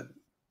Jesus said,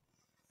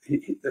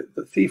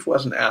 the thief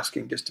wasn't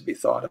asking just to be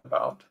thought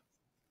about,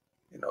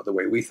 the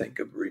way we think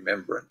of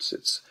remembrance.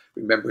 It's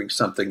remembering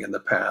something in the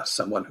past,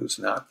 someone who's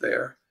not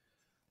there.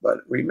 But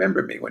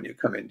remember me when you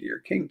come into your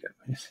kingdom.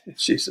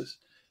 Jesus,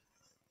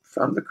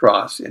 from the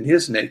cross, in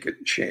his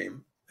naked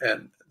shame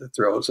and the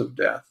throes of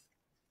death,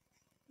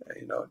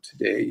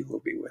 today you will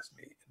be with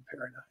me in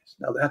paradise.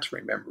 Now that's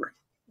remembering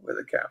with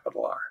a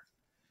capital R.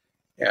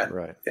 And,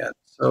 right. And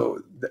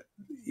so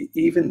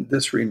even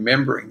this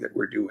remembering that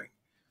we're doing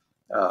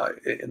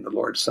in the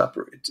Lord's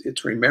Supper,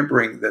 it's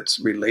remembering that's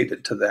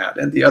related to that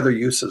and the other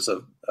uses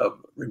of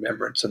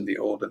remembrance in the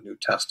Old and New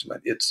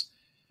Testament. It's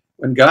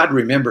when God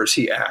remembers,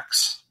 he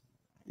acts.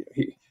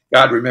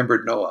 God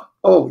remembered Noah.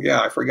 Oh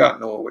yeah, I forgot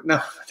Noah.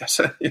 No, that's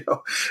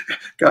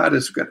God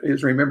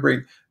is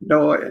remembering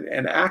Noah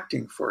and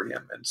acting for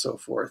him and so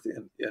forth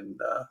in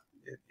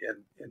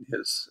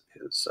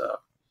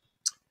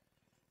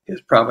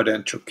his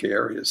providential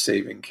care, his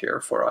saving care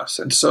for us.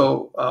 And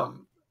so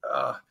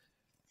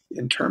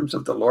in terms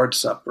of the Lord's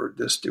Supper,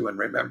 this do in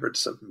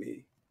remembrance of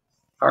me,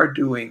 our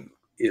doing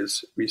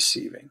is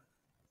receiving.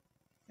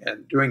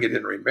 And doing it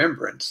in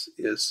remembrance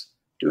is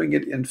doing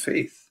it in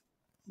faith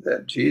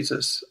that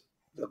Jesus,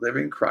 the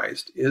living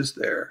Christ, is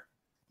there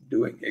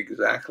doing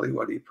exactly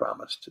what he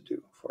promised to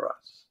do for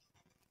us,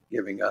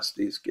 giving us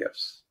these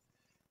gifts.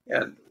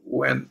 And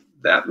when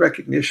that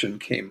recognition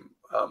came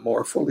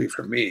more fully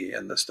for me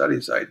in the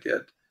studies I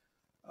did.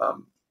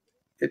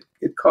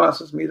 It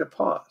causes me to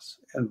pause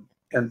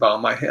and bow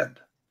my head.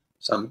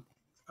 Some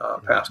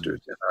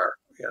pastors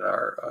in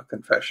our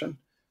confession,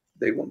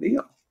 they will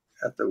kneel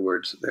at the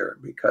words there,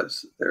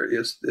 because there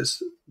is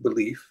this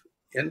belief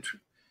in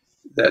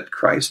that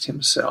Christ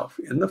himself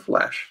in the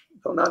flesh,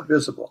 though not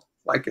visible,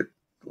 like at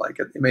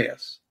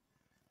Emmaus,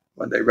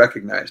 when they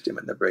recognized him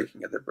in the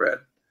breaking of the bread.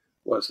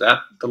 Was that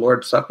the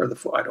Lord's Supper?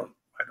 I don't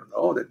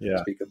know.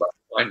 That speak about.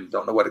 I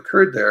don't know what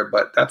occurred there,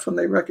 but that's when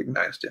they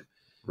recognized him.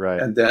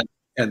 Right.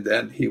 And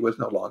then he was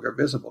no longer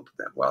visible to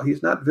them. Well,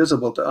 he's not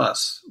visible to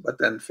us, but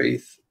then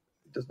faith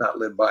does not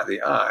live by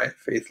the eye.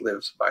 Faith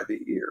lives by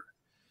the ear.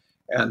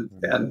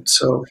 And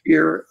so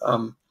here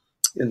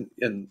in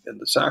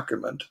the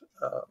sacrament,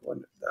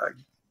 when I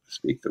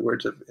speak the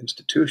words of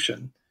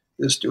institution,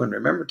 this do in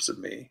remembrance of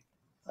me,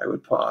 I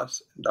would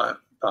pause and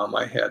bow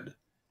my head,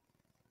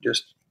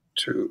 just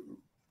to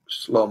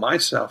slow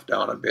myself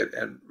down a bit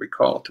and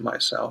recall to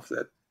myself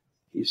that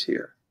he's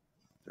here.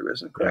 The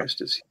risen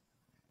Christ is here.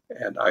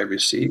 And I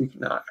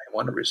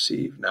want to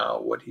receive now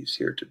what he's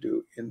here to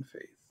do in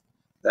faith.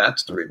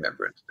 That's the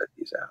remembrance that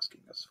he's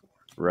asking us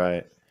for.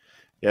 Right.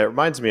 Yeah, it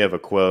reminds me of a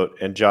quote.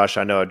 And Josh,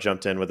 I know I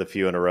jumped in with a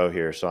few in a row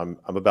here, so I'm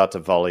about to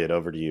volley it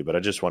over to you, but I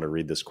just want to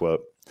read this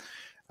quote.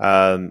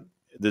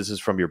 This is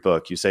from your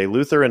book. You say,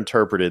 Luther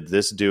interpreted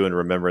this do in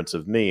remembrance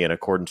of me in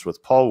accordance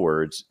with Paul's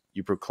words,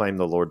 you proclaim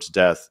the Lord's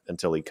death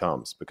until he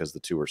comes, because the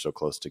two are so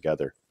close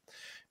together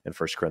in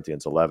 1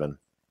 Corinthians 11.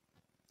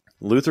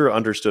 Luther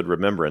understood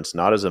remembrance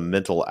not as a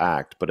mental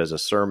act, but as a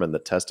sermon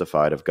that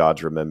testified of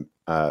God's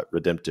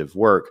redemptive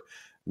work,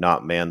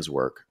 not man's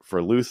work.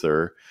 For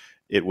Luther,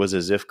 it was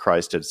as if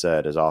Christ had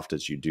said, as oft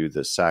as you do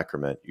this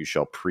sacrament, you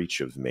shall preach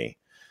of me.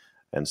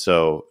 And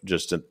so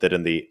just that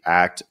in the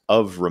act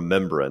of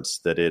remembrance,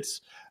 that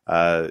it's,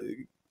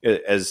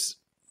 as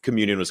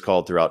communion was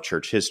called throughout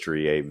church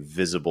history, a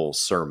visible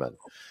sermon,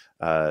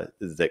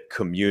 that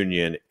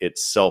communion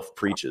itself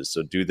preaches.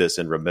 So do this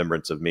in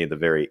remembrance of me. The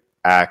very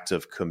act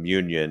of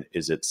communion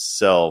is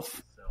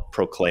itself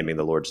proclaiming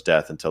the Lord's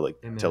death until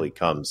he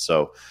comes.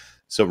 So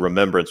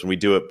remembrance, when we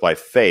do it by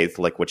faith,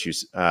 like what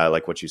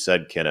you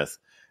said, Kenneth,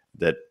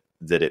 that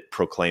it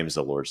proclaims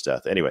the Lord's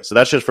death. Anyway, so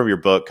that's just from your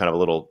book, kind of a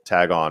little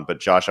tag on. But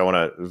Josh, I want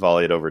to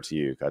volley it over to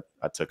you.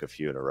 I took a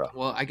few in a row.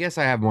 Well, I guess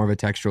I have more of a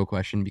textual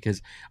question,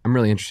 because I'm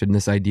really interested in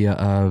this idea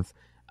of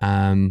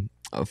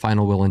a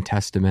final will and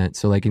testament.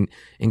 So like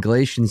in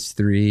Galatians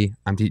 3,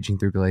 I'm teaching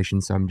through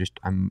Galatians, so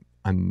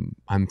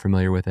I'm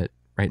familiar with it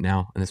right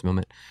now in this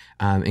moment.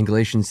 In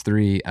Galatians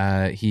 3,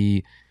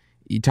 he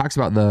talks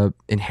about the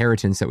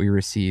inheritance that we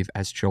receive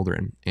as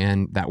children,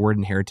 and that word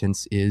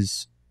inheritance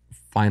is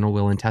final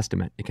will and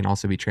testament. It can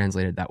also be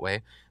translated that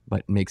way, but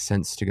it makes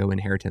sense to go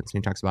inheritance. And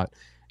he talks about,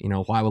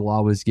 why the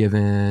law was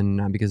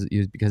given, because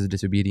of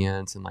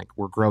disobedience, and like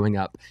we're growing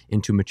up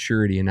into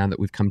maturity. And now that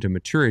we've come to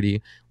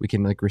maturity, we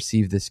can like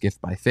receive this gift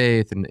by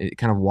faith. And it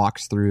kind of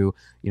walks through,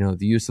 the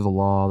use of the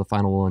law, the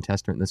final will and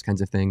testament, and those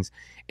kinds of things.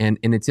 And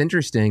it's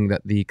interesting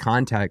that the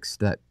context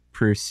that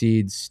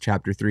precedes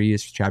chapter 3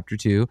 is chapter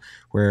 2,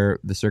 where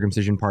the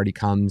circumcision party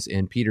comes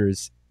and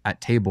Peter's at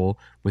table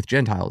with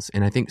Gentiles.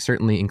 And I think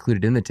certainly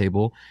included in the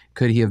table,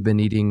 could he have been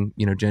eating,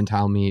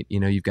 Gentile meat?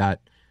 You've got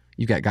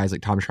guys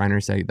like Tom Schreiner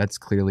say that's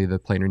clearly the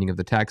plain reading of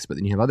the text, but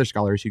then you have other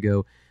scholars who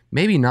go,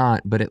 maybe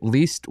not, but at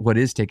least what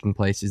is taking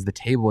place is the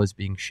table is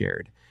being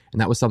shared.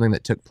 And that was something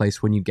that took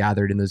place when you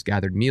gathered in those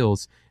gathered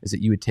meals, is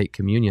that you would take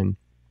communion.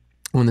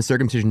 When the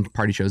circumcision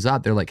party shows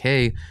up, they're like,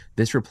 hey,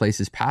 this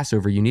replaces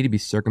Passover. You need to be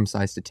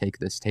circumcised to take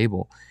this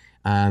table.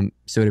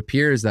 So it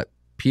appears that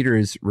Peter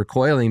is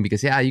recoiling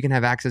because, you can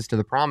have access to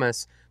the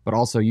promise, but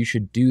also you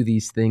should do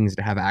these things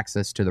to have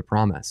access to the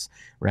promise,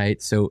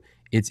 right? So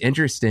it's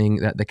interesting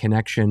that the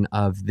connection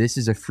of this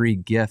is a free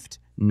gift,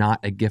 not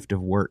a gift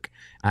of work,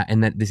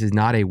 and that this is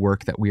not a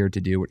work that we are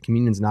to do.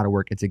 Communion is not a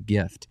work, it's a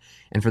gift.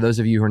 And for those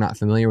of you who are not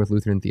familiar with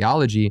Lutheran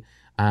theology,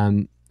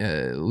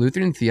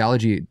 Lutheran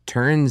theology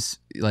turns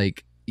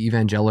like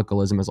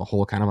evangelicalism as a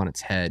whole kind of on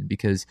its head,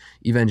 because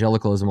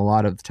evangelicalism a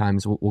lot of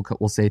times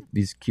we'll say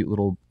these cute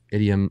little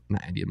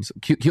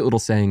cute little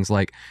sayings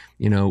like,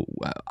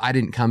 I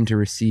didn't come to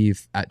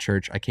receive at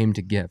church. I came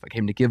to give. I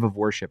came to give of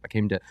worship. I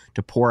came to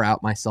pour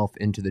out myself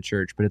into the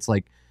church. But it's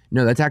like,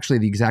 no, that's actually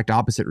the exact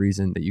opposite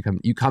reason that you come.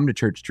 You come to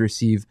church to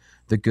receive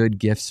the good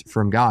gifts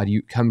from God.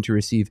 You come to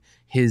receive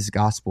his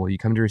gospel. You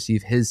come to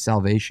receive his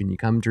salvation. You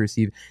come to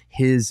receive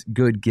his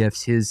good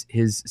gifts, his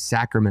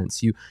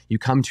sacraments. You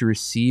come to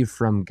receive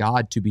from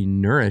God to be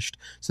nourished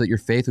so that your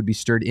faith would be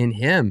stirred in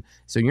him.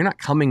 So you're not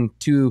coming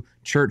to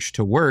church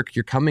to work.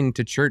 You're coming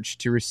to church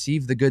to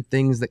receive the good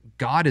things that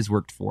God has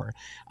worked for,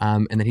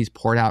 and that he's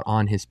poured out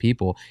on his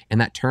people.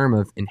 And that term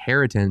of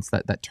inheritance,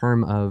 that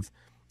term of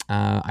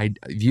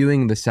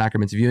viewing the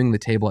sacraments, viewing the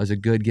table as a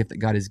good gift that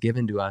God has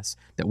given to us,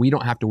 that we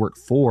don't have to work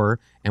for,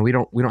 and we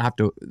don't have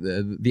to.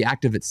 The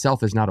act of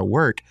itself is not a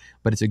work,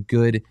 but it's a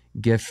good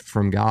gift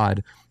from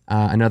God.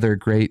 Another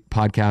great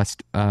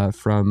podcast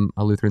from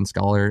a Lutheran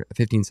scholar,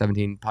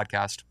 1517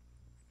 podcast,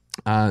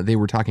 they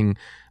were talking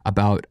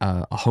about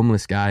a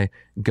homeless guy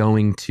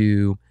going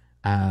to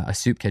a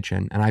soup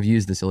kitchen, and I've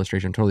used this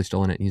illustration. I'm totally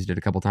stolen it and used it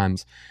a couple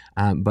times,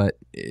 but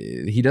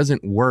he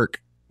doesn't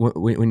work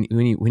when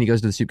he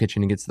goes to the soup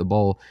kitchen and gets the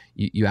bowl.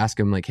 You ask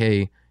him like,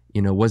 hey,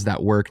 was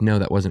that work? No,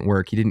 that wasn't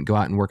work. He didn't go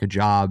out and work a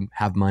job,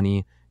 have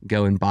money,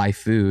 go and buy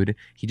food.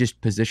 He just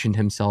positioned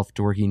himself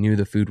to where he knew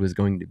the food was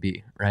going to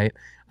be, right?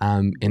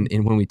 And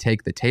when we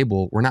take the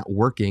table, we're not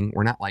working.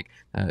 We're not like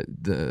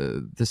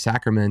the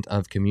sacrament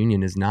of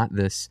communion is not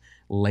this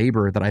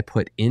labor that I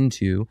put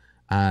into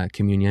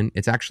communion.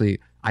 It's actually,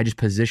 I just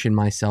position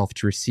myself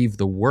to receive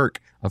the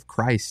work of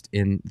Christ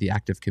in the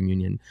act of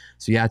communion.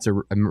 So yeah, it's a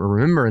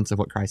remembrance of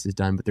what Christ has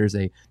done, but there's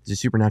a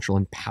supernatural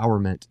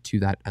empowerment to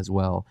that as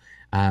well.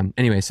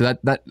 Anyway, so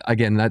that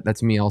again,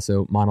 that's me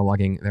also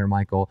monologuing there,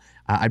 Michael.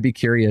 I'd be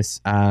curious,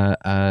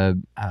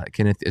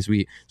 Kenneth, as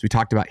we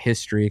talked about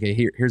history. Okay,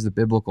 here's the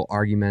biblical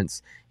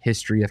arguments,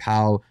 history of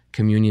how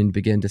communion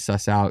began to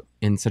suss out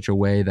in such a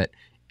way that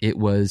it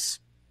was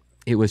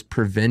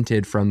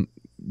prevented from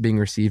being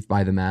received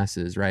by the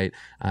masses, right?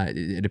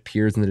 It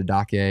appears in the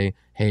Didache,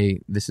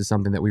 hey, this is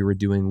something that we were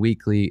doing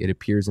weekly. It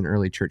appears in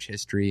early church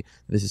history,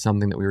 this is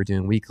something that we were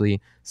doing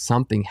weekly.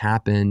 Something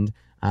happened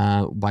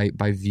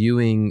by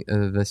viewing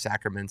the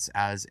sacraments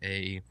as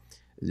a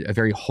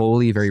very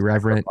holy, very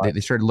reverent. They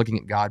started looking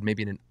at God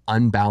maybe in an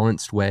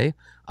unbalanced way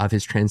of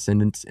his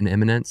transcendence and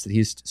immanence, that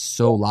he's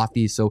so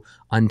lofty, so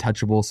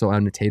untouchable, so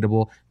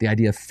unattainable. The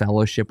idea of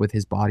fellowship with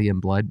his body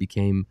and blood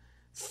became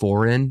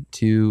foreign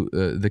to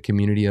the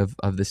community of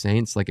the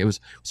saints. Like it was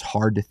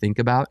hard to think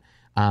about.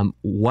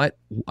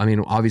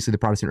 Obviously the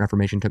Protestant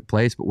Reformation took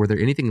place, but were there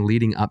anything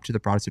leading up to the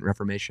Protestant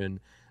Reformation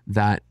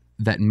that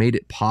made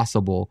it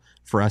possible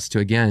for us to,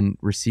 again,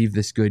 receive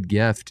this good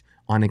gift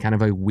on a kind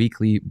of a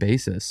weekly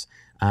basis?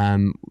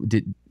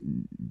 Did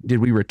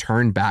we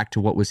return back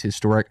to what was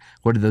historic?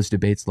 What did those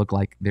debates look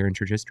like there in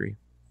church history?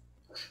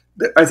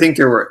 I think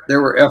there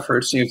were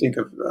efforts. You think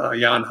of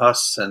Jan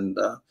Hus and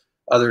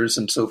others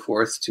and so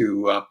forth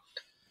to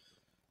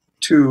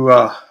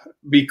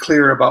be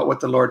clear about what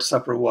the Lord's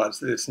Supper was.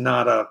 That it's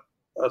not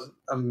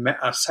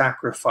a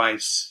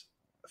sacrifice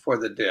for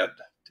the dead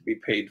to be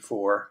paid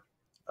for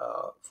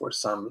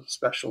some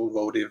special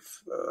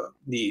votive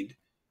need.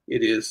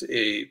 It is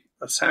a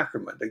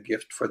sacrament, a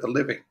gift for the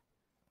living,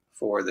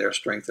 for their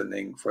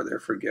strengthening, for their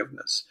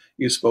forgiveness.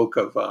 You spoke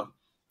of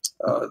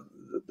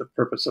the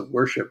purpose of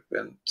worship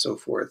and so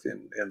forth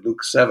in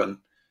Luke 7,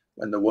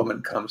 when the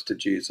woman comes to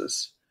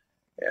Jesus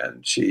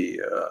and she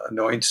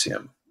anoints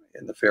him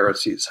in the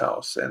Pharisee's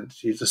house, and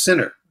she's a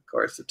sinner. Of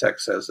course, the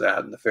text says that,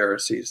 and the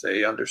Pharisees,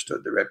 they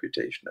understood the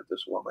reputation of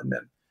this woman,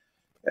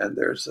 and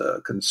there's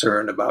a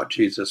concern about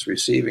Jesus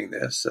receiving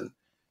this, and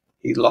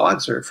he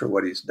lauds her for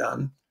what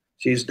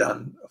she's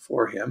done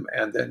for him,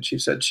 and then she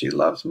said she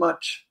loves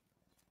much,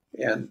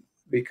 and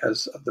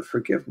because of the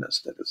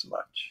forgiveness that is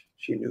much,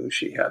 she knew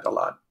she had a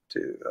lot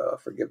to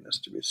forgiveness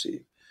to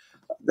receive.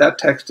 That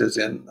text is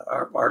in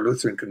our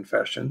Lutheran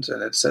confessions,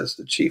 and it says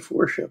the chief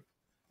worship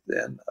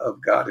then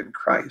of God in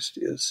Christ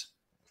is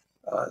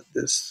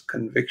this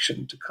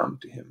conviction to come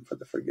to him for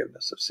the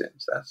forgiveness of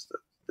sins. That's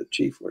the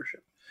chief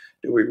worship.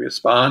 Do we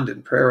respond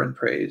in prayer and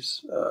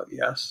praise?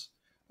 Yes.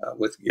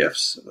 With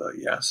gifts?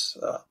 Yes.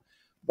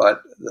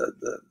 But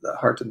the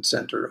heart and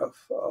center of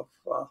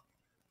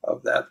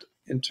that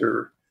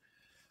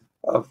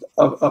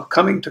of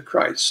coming to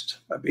Christ,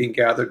 being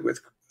gathered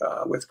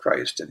with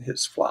Christ in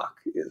his flock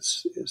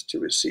is to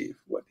receive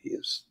what he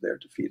is there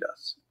to feed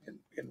us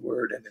in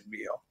word and in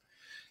meal.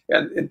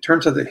 And in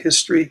terms of the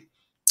history,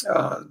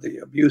 the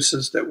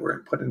abuses that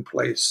were put in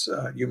place,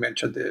 you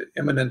mentioned the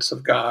immanence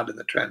of God and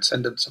the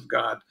transcendence of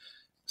God,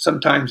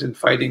 sometimes in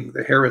fighting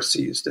the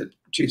heresies that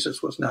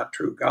Jesus was not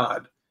true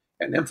God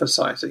and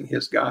emphasizing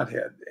his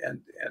Godhead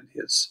and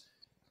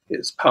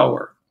his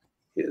power,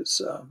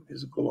 his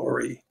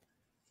glory.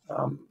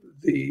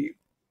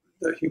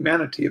 The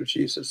humanity of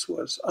Jesus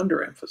was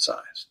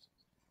underemphasized,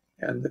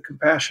 and the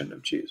compassion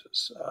of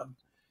Jesus.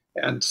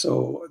 And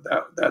so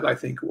that I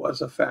think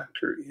was a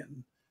factor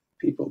in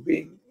people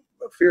being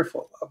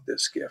fearful of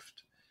this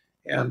gift.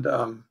 And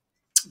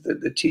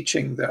the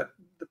teaching that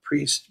the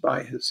priest,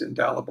 by his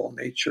indelible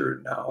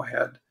nature, now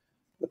had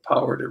the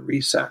power to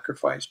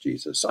re-sacrifice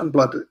Jesus in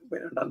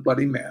an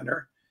unbloody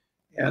manner.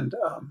 And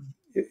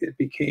it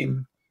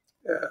became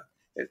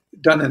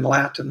done in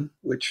Latin,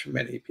 which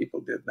many people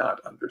did not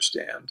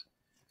understand.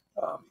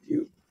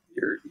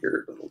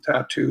 Your little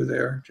tattoo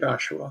there,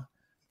 Joshua,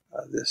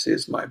 this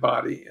is my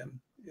body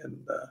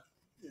in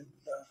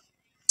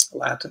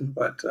Latin,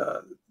 but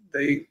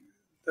the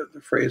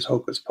phrase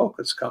hocus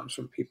pocus comes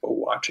from people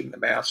watching the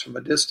Mass from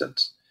a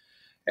distance.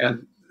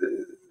 And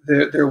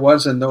there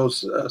was in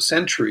those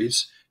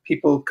centuries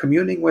people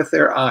communing with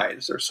their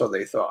eyes, or so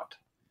they thought.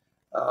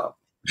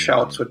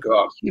 Shouts would go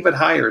out. He would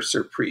hire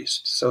Sir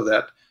Priest so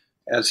that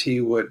as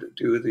he would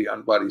do the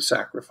unbloody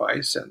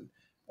sacrifice and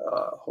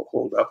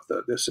hold up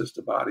this is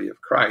the body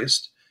of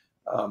Christ,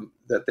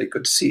 that they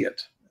could see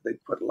it.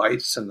 They'd put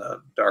lights in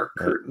the dark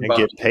curtain. And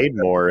get paid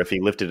more if he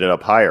lifted it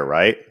up higher,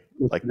 right?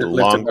 Like the Lift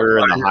it up longer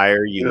and the higher.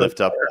 higher you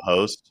lift up the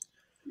host,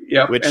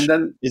 Yep. which And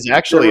then is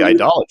actually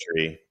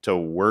idolatry, to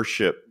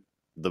worship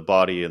the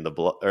body and the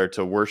blood, or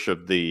to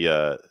worship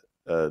the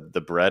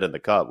bread and the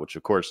cup. Which,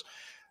 of course,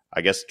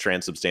 I guess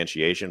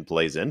transubstantiation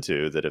plays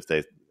into that.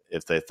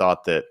 If they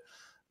thought that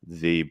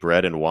the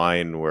bread and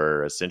wine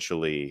were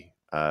essentially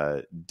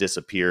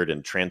disappeared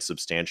and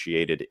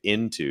transubstantiated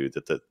into,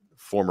 that the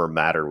former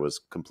matter was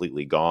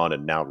completely gone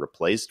and now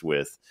replaced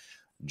with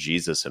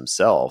Jesus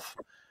himself,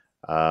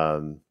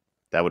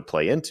 that would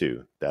play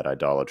into that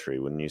idolatry,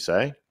 wouldn't you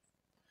say?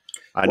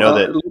 I know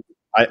that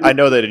I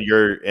know that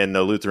you're in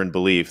the Lutheran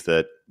belief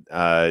that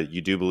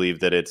you do believe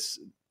that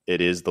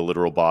it is the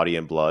literal body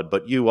and blood,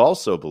 but you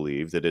also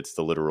believe that it's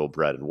the literal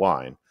bread and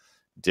wine,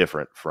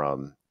 different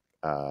from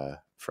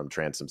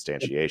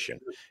transubstantiation.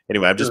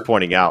 Anyway, I'm just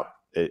pointing out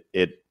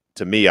it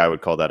to me, I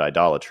would call that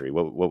idolatry.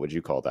 What would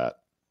you call that?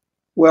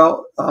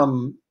 Well,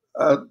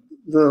 the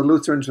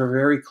Lutherans are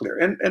very clear,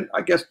 and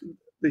I guess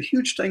the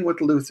huge thing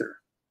with Luther,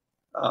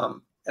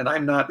 and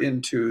I'm not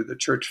into the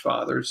church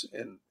fathers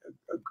in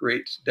a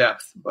great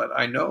depth, but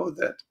I know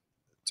that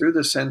through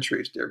the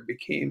centuries there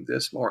became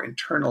this more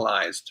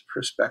internalized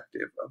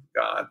perspective of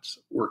God's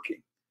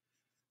working,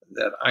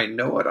 that I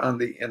know it on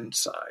the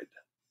inside.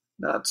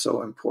 Not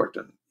so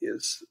important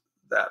is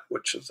that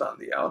which is on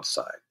the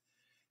outside.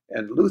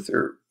 And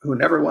Luther, who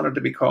never wanted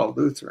to be called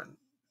Lutheran,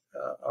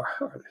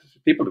 or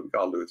people to be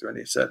called Lutheran,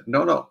 he said,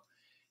 no.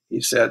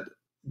 He said,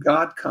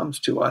 God comes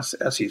to us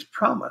as he's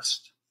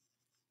promised.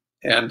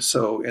 And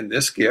so in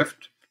this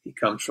gift, he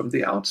comes from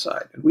the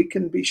outside. And we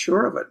can be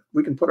sure of it.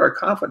 We can put our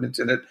confidence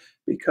in it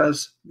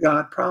because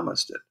God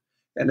promised it.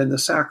 And in the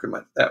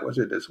sacrament, that was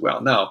it as well.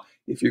 Now,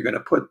 if you're going to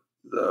put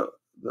the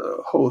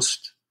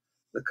host,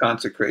 the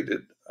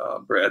consecrated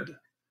bread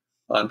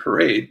on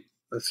parade,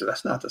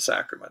 that's not the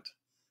sacrament.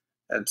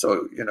 And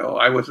so,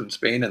 I was in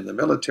Spain in the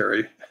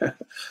military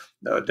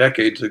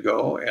decades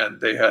ago, and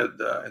they had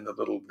in the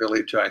little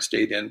village I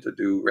stayed in to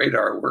do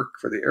radar work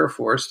for the Air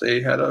Force,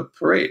 they had a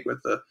parade with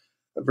a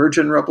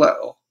Virgin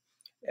Robledo.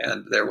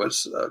 And there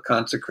was a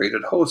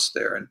consecrated host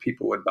there, and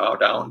people would bow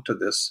down to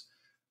this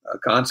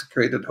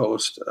consecrated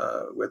host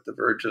with the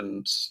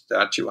Virgin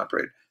statue on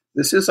parade.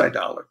 This is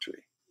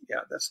idolatry.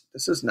 Yeah, this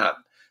is not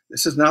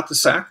the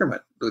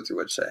sacrament, Luther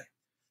would say.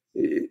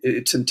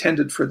 It's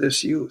intended for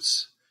this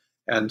use.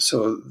 And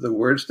so the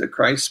words that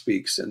Christ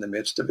speaks in the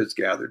midst of his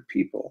gathered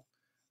people,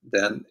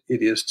 then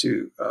it is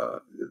to,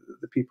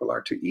 the people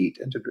are to eat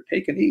and to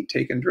take and eat,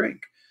 take and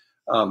drink.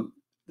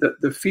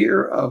 The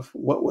fear of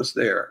what was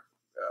there,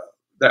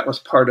 that was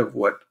part of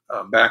what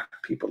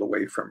backed people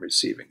away from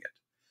receiving it.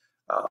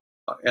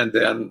 And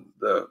then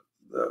the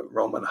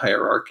Roman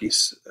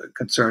hierarchy's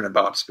concern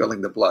about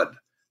spilling the blood,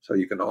 so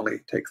you can only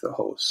take the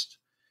host.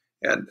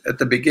 And at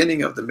the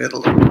beginning of the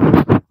Middle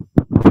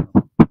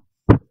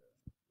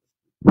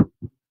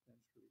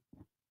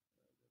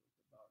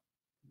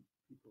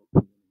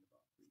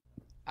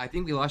I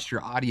think we lost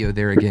your audio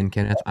there again,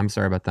 Kenneth. I'm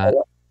sorry about that.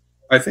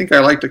 I think I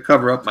like to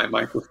cover up my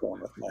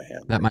microphone with my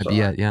hand. That might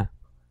be it, yeah.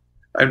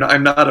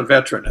 I'm not a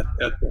veteran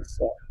at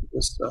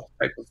this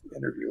type of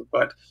interview,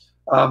 but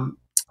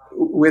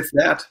with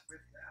that,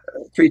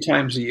 3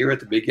 times a year at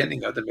the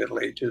beginning of the Middle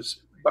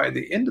Ages, by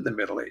the end of the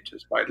Middle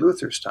Ages, by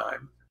Luther's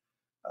time,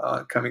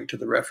 coming to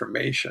the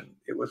Reformation,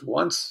 it was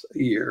once a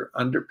year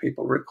under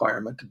papal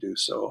requirement to do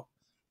so,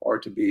 or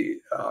to be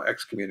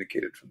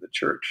excommunicated from the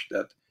church,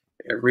 that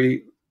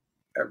every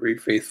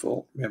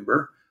faithful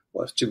member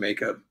was to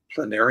make a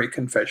plenary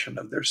confession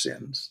of their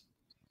sins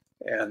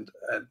and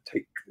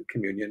take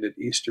communion at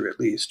Easter at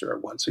least, or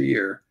once a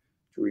year,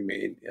 to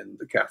remain in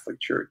the Catholic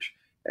Church.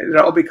 And it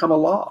had all become a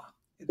law.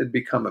 It had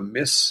become a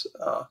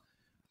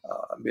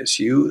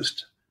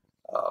misused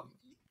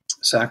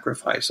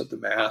sacrifice of the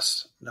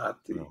Mass,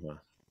 not the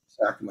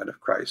sacrament of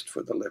Christ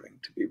for the living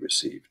to be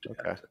received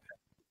and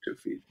to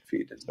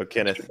feed. So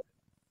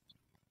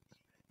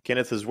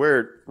Kenneth, as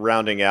we're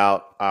rounding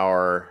out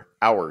our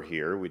hour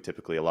here, we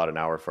typically allot an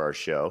hour for our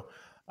show.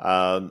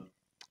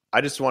 I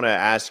just want to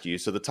ask you,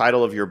 so the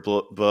title of your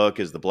book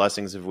is The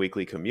Blessings of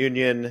Weekly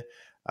Communion.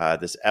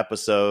 This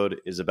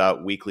episode is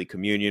about weekly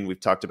communion. We've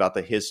talked about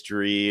the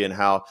history and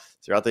how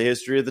throughout the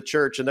history of the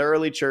church, in the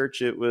early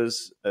church, it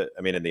was,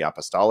 in the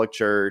apostolic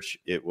church,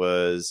 it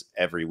was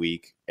every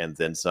week and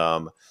then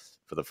some.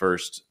 For the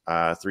first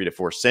 3 to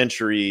 4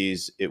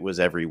 centuries, it was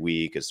every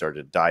week. It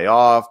started to die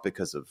off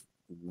because of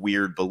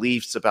weird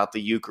beliefs about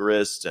the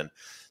Eucharist, and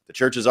the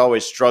church has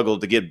always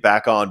struggled to get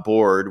back on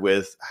board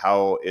with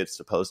how it's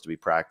supposed to be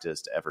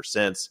practiced ever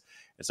since.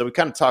 And so we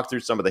kind of talked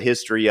through some of the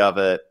history of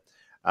it.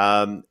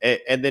 And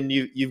then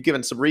you've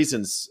given some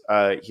reasons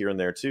here and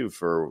there too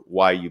for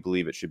why you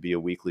believe it should be a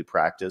weekly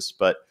practice.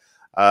 But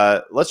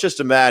let's just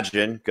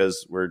imagine,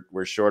 because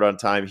we're short on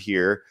time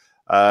here,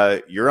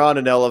 you're on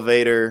an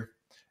elevator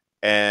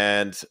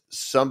and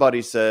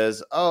somebody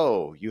says,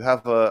 "Oh, you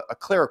have a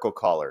clerical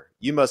caller.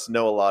 You must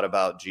know a lot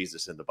about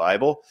Jesus in the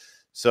Bible.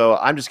 So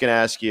I'm just going to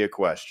ask you a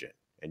question."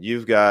 And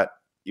you have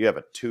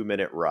a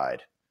 2-minute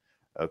ride.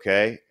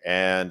 Okay.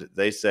 And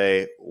they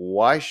say,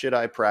 why should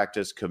I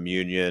practice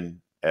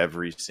communion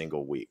every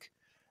single week?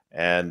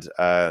 And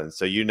so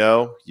so you're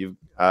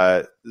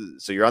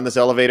on this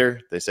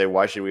elevator. They say,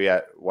 why should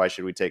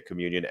we take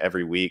communion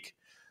every week?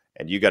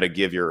 And you got to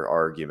give your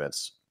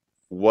arguments.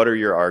 What are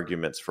your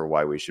arguments for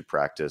why we should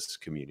practice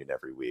communion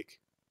every week?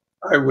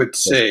 I would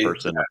say,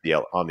 person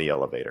on the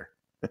elevator.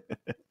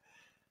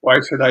 Why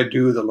should I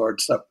do the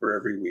Lord's Supper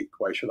every week?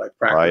 Why should I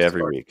practice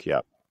every week?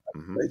 Yeah.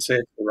 Mm-hmm. They'd say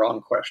it's the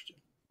wrong question.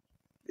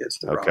 It's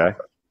the wrong question.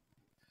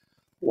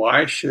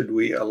 Why should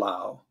we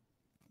allow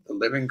the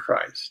living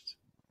Christ,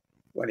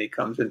 when he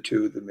comes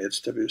into the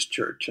midst of his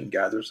church and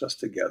gathers us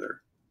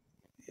together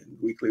in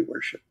weekly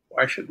worship,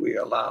 why should we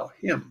allow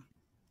him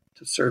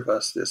to serve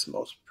us this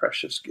most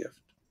precious gift?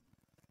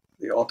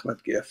 The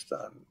ultimate gift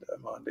on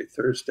Maundy,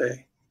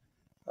 Thursday,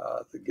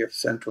 the gift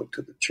central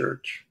to the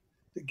church,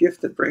 the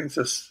gift that brings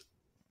us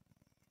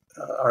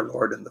our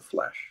Lord in the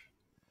flesh.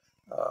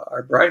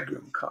 Our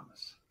bridegroom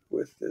comes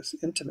with this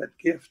intimate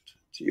gift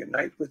to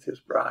unite with his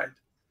bride.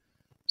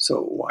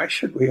 So why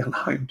should we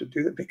allow him to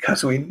do it?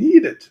 Because we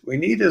need it. We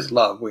need his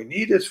love. We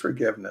need his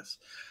forgiveness.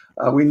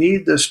 We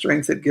need the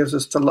strength that gives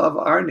us to love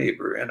our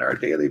neighbor in our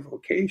daily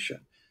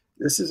vocation.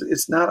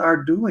 It's not our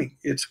doing,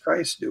 it's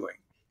Christ's doing.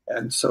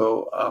 And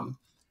so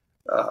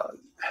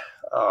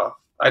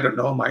I don't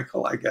know,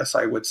 Michael, I guess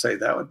I would say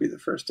that would be the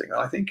first thing.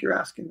 I think you're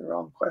asking the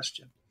wrong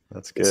question.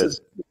 That's good. This is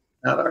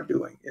not our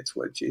doing, it's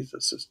what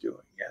Jesus is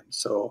doing. And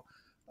so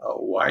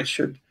why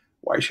should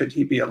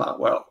he be allowed?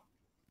 Well,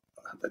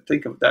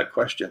 think of that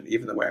question,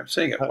 even the way I'm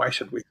saying it. Why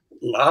should we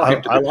allow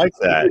him to do it? I like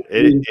that.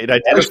 It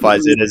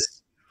identifies it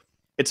as,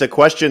 it's a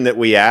question that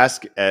we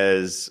ask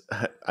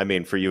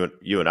for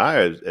you and I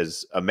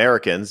as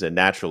Americans and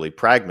naturally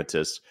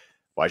pragmatists,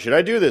 why should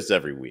I do this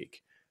every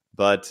week?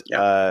 But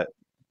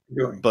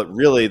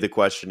really the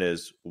question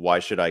is, why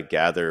should I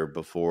gather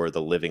before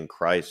the living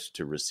Christ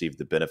to receive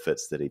the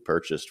benefits that he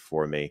purchased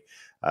for me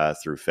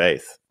through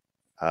faith?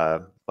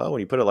 Well, when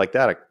you put it like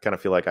that, I kind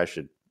of feel like I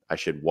should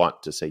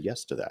want to say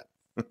yes to that.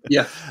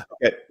 Yeah.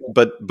 Okay.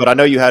 But I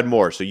know you had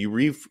more. So you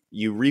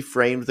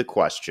reframed the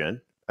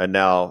question, and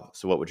now,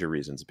 so what would your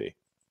reasons be?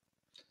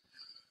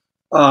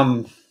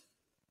 As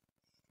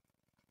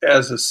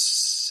a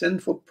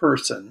sinful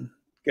person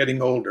getting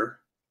older,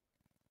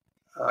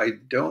 I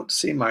don't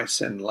see my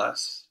sin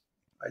less.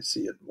 I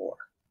see it more.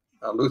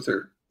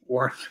 Luther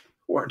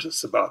warned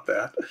us about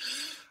that.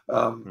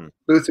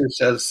 Luther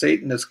says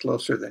Satan is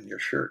closer than your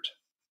shirt.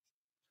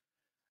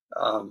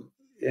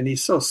 And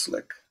he's so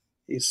slick.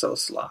 He's so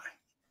sly.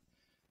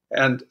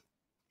 And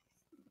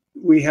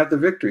we have the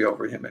victory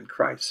over him in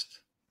Christ.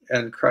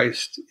 And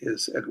Christ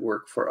is at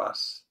work for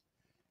us.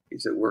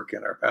 He's at work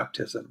in our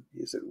baptism.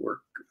 He's at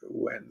work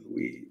when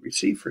we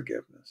receive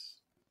forgiveness.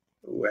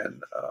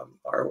 When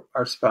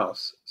our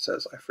spouse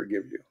says, I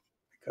forgive you,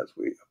 because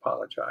we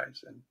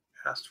apologize and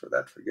ask for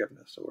that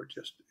forgiveness, or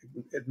just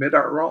admit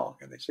our wrong,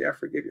 and they say, I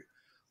forgive you.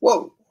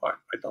 Whoa, I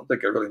don't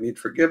think I really need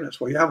forgiveness.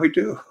 Well, yeah, we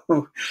do.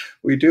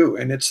 We do,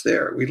 and it's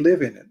there. We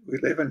live in it. We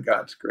live in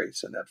God's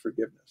grace and that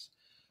forgiveness.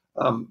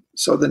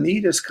 So the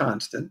need is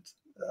constant,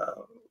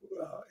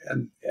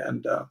 and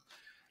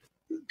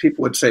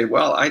people would say,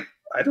 well, I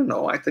don't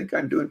know. I think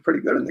I'm doing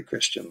pretty good in the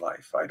Christian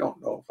life. I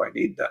don't know if I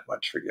need that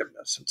much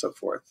forgiveness and so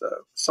forth.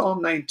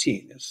 Psalm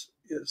 19 is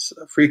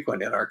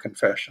frequent in our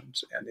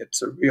confessions, and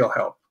it's a real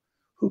help.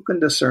 Who can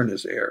discern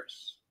his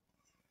errors?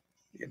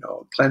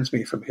 Cleanse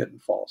me from hidden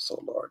faults,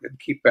 O Lord, and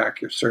keep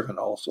back your servant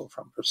also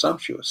from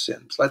presumptuous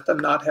sins. Let them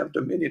not have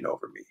dominion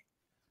over me.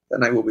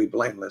 Then I will be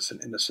blameless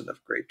and innocent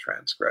of great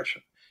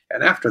transgression.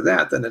 And after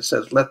that, then it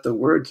says, let the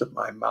words of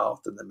my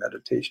mouth and the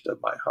meditation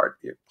of my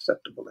heart be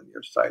acceptable in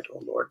your sight, O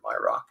Lord, my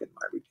rock and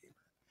my redeemer.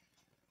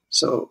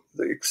 So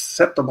the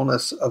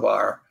acceptableness of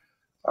our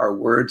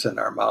words and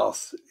our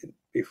mouth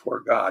before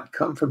God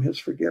come from his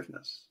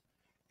forgiveness.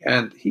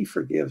 And he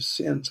forgives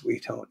sins we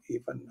don't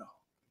even know,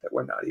 that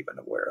we're not even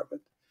aware of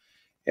it.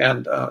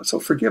 And so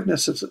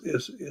forgiveness is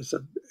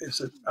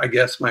I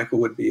guess, Michael,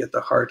 would be at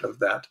the heart of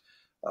that,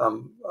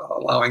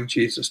 allowing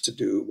Jesus to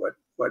do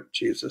what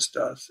Jesus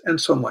does, and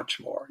so much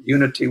more.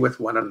 Unity with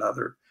one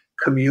another,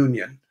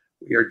 communion.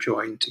 We are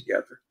joined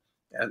together,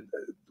 and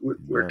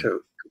we're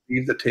to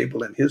leave the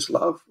table in his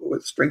love,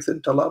 with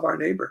strengthened to love our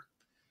neighbor.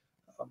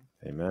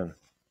 Amen.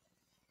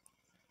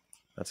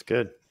 That's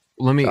good.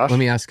 Let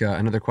me ask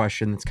another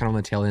question that's kind of on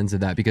the tail ends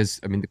of that,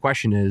 because the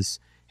question is,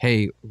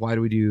 hey, why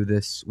do we do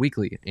this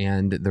weekly?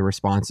 And the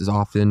response is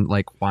often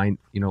like, why,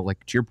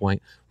 like to your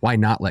point, why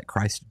not let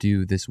Christ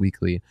do this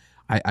weekly?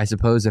 I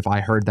suppose if I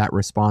heard that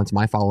response,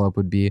 my follow-up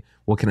would be,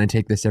 well, can I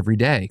take this every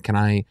day? Can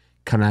I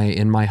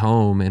in my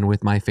home and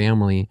with my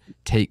family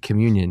take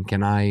communion?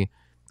 Can I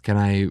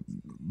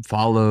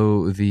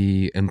follow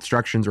the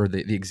instructions or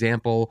the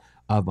example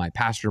of my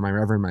pastor, my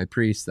reverend, my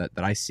priest that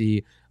I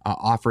see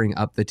offering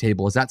up the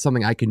table? Is that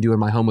something I can do in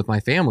my home with my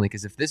family?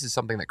 Because if this is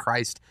something that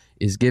Christ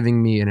is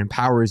giving me and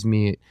empowers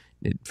me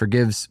it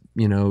forgives,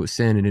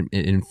 sin, and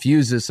it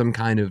infuses some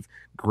kind of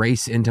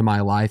grace into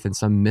my life in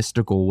some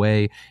mystical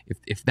way.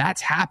 If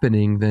that's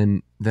happening,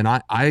 then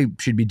I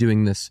should be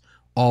doing this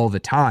all the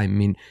time. I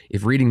mean,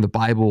 if reading the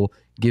Bible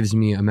gives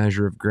me a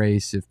measure of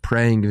grace, if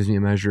praying gives me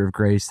a measure of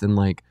grace, then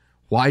like,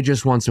 why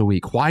just once a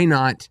week? Why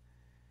not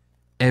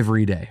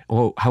every day?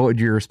 Well, how would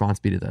your response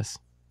be to this?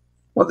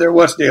 Well, there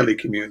was daily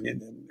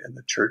communion in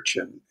the church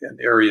and in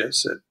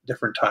areas at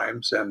different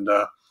times. And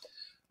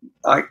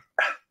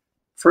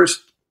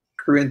First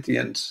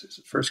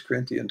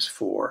Corinthians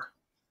 4,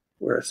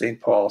 where St.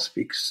 Paul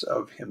speaks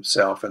of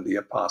himself and the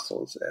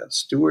apostles as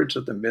stewards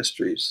of the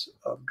mysteries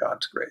of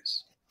God's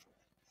grace.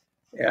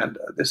 And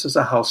this is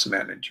a house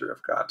manager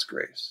of God's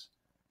grace.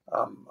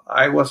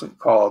 I wasn't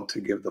called to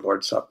give the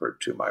Lord's Supper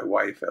to my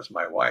wife as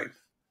my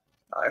wife.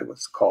 I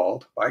was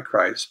called by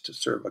Christ to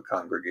serve a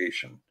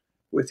congregation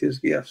with his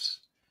gifts.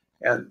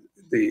 And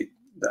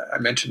I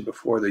mentioned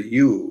before the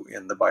you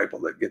in the Bible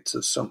that gets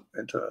us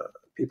into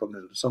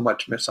so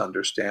much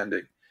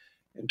misunderstanding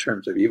in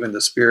terms of even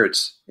the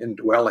Spirit's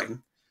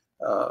indwelling.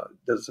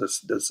 Does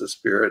the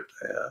Spirit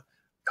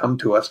come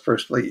to us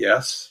personally?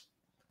 Yes.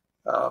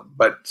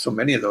 But so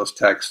many of those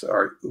texts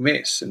are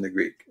umes in the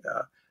Greek,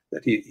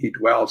 that he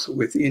dwells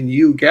within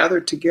you,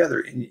 gathered together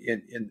in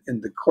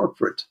the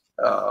corporate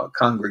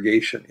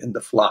congregation, in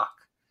the flock.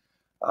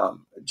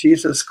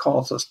 Jesus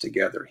calls us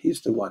together.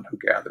 He's the one who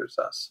gathers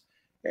us,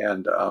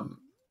 and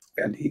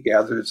he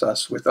gathers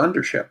us with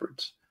under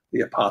shepherds,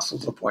 the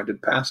apostles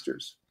appointed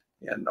pastors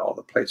in all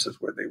the places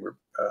where they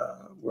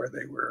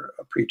were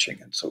preaching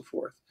and so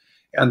forth.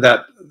 And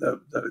that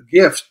the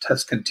gift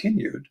has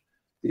continued.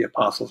 The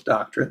apostles'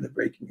 doctrine, the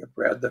breaking of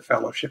bread, the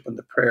fellowship, and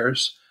the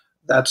prayers.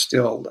 That's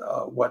still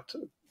what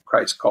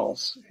Christ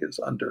calls his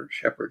under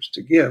shepherds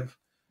to give,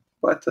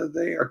 but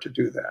they are to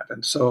do that.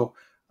 And so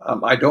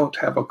I don't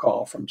have a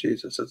call from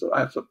Jesus as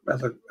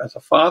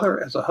a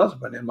father, as a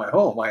husband in my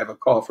home. I have a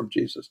call from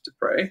Jesus to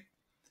pray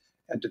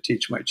and to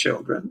teach my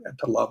children and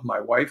to love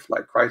my wife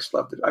like Christ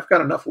loved it. I've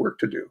got enough work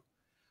to do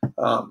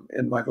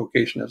in my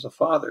vocation as a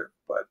father,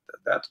 but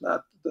that's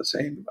not the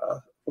same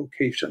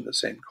vocation, the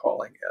same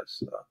calling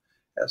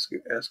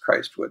as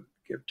Christ would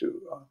give to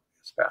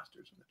his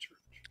pastors in the church.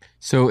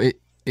 So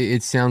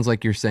it sounds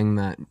like you're saying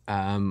that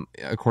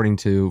according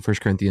to 1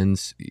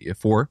 Corinthians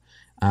 4,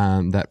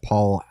 that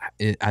Paul,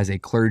 as a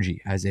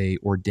clergy, as a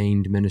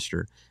ordained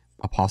minister,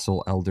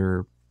 apostle,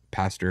 elder,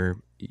 pastor,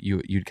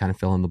 you'd kind of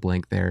fill in the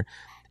blank there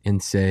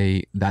and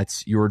say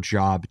that's your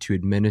job to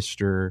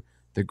administer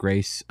the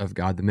grace of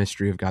God, the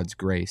mystery of God's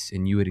grace,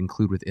 and you would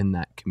include within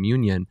that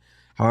communion.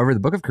 However, the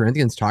book of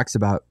Corinthians talks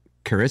about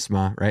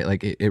charisma, right?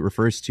 Like it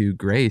refers to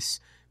grace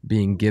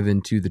being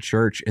given to the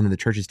church, and then the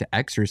church is to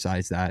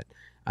exercise that.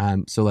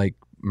 So like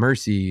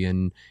mercy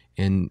and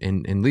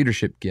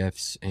leadership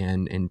gifts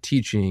and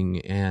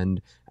teaching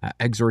and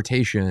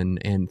exhortation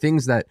and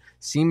things that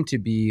seem to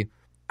be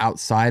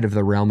outside of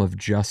the realm of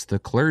just the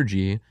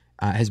clergy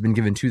has been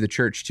given to the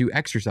church to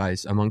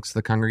exercise amongst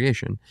the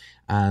congregation.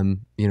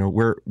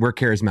 We're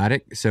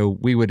charismatic, so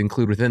we would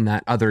include within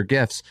that other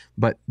gifts.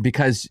 But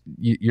because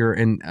you're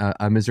in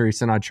a Missouri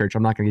Synod church,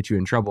 I'm not going to get you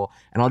in trouble,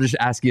 and I'll just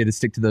ask you to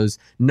stick to those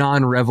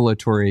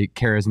non-revelatory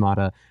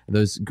charismata,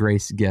 those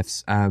grace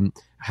gifts.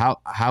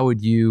 How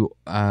would you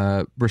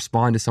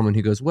respond to someone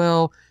who goes,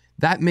 well,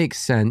 that makes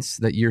sense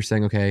that you're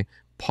saying, okay,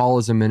 Paul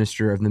is a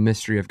minister of the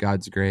mystery of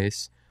God's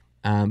grace.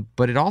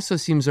 But it also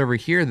seems over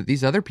here that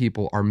these other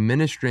people are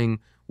ministering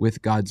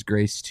with God's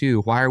grace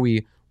too. Why are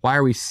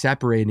we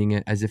separating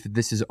it as if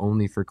this is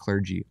only for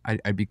clergy?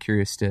 I'd be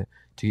curious to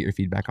get your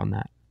feedback on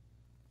that.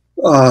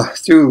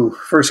 Through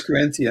 1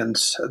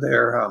 Corinthians,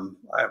 there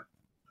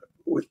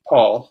with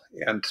Paul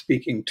and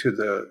speaking to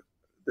the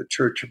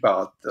church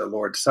about the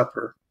Lord's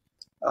Supper,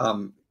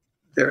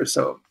 there's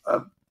a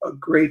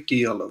great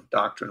deal of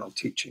doctrinal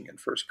teaching in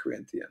 1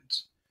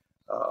 Corinthians.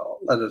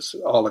 Let us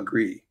all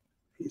agree,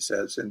 he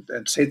says,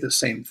 and say the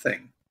same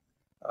thing.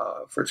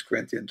 1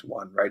 Corinthians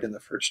 1, right in the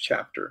first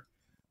chapter.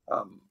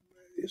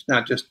 It's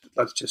not just,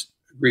 let's just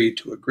agree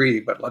to agree,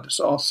 but let us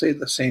all say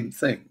the same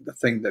thing, the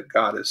thing that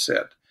God has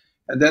said.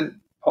 And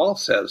then Paul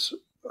says,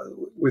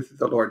 with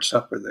the Lord's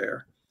Supper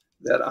there,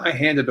 that I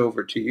handed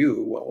over to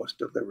you what was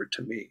delivered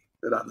to me,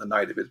 that on the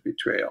night of his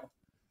betrayal,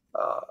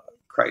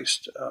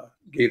 Christ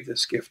gave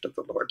this gift of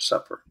the Lord's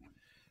Supper.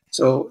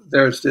 So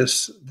there's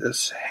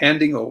this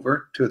handing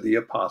over to the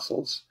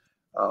apostles.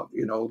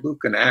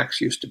 Luke and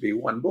Acts used to be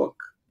one book.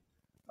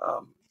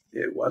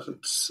 It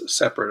wasn't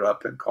separate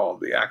up and called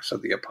the Acts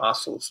of the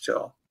Apostles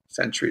till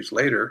centuries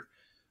later.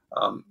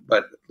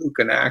 But Luke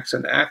and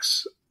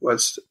Acts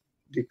was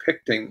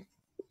depicting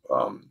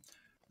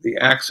the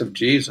acts of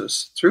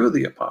Jesus through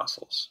the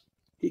apostles.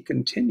 He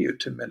continued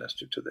to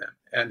minister to them,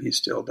 and he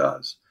still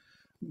does.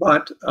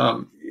 But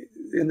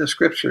in the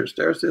scriptures,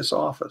 there's this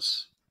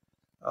office,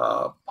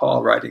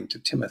 Paul writing to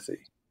Timothy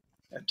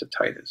and to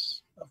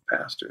Titus, of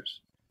pastors.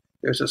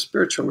 There's a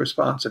spiritual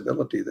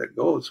responsibility that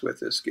goes with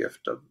this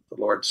gift of the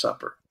Lord's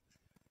Supper.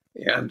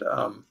 And,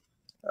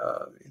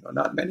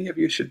 not many of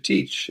you should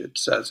teach, it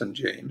says in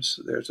James.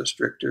 There's a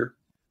stricter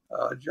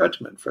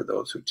judgment for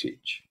those who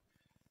teach.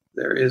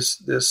 There is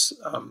this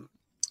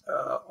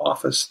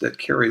office that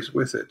carries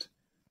with it,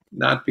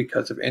 not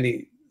because of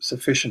any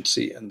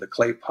sufficiency in the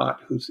clay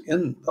pot who's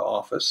in the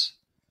office,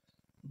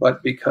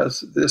 but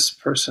because this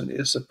person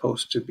is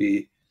supposed to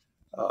be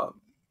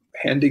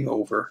handing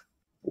over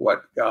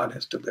what God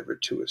has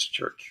delivered to his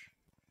church.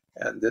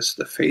 And this,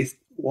 the faith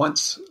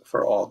once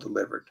for all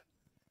delivered,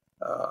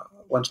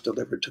 once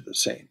delivered to the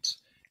saints.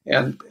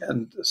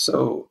 And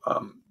so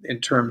in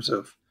terms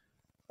of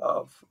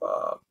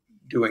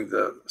doing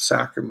the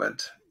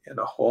sacrament in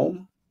a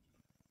home,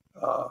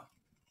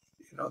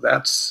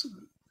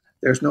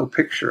 there's no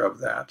picture of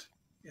that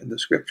in the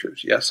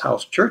scriptures. Yes,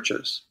 house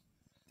churches,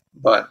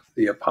 but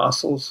the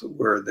apostles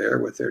were there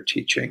with their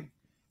teaching,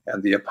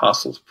 and the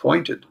apostles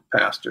appointed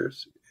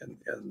pastors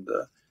in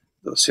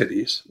the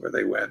cities where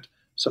they went.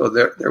 So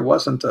there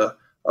wasn't a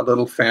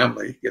little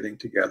family getting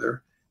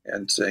together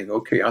and saying,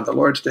 okay, on the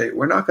Lord's Day,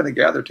 we're not going to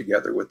gather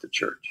together with the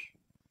church.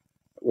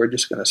 We're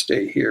just going to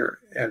stay here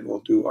and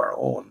we'll do our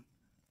own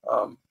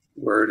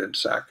word and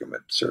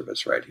sacrament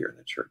service right here in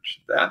the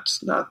church.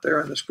 That's not there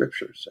in the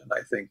scriptures. And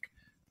I think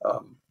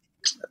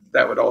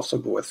that would also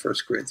go with 1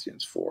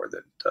 Corinthians 4,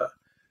 that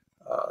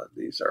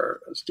these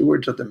are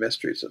stewards of the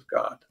mysteries of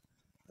God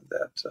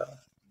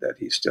that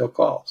he still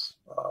calls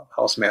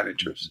house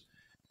managers.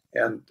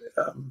 And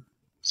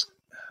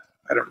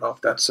I don't know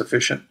if that's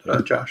sufficient,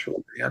 Joshua,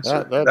 to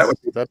answer.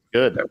 That's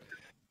good.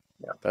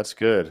 Yeah. That's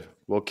good.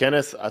 Well,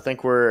 Kenneth, I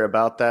think we're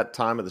about that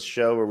time of the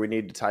show where we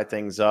need to tie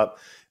things up.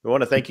 We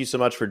want to thank you so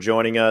much for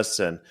joining us.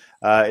 And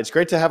it's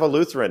great to have a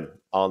Lutheran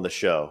on the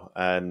show,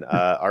 and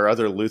our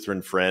other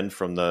Lutheran friend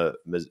from the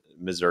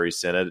Missouri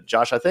Synod.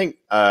 Josh, I think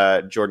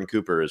Jordan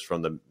Cooper is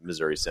from the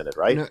Missouri Synod,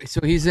 right? No,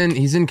 so he's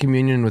in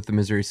communion with the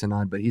Missouri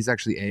Synod, but he's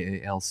actually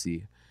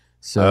AALC.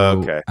 So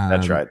okay,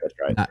 that's right.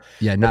 Not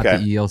okay.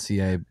 The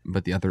ELCA,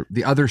 but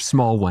the other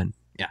small one.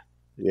 Yeah.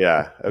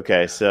 Yeah.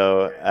 Okay.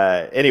 So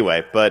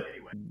anyway, but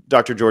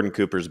Dr. Jordan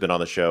Cooper has been on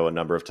the show a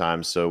number of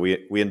times, so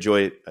we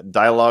enjoy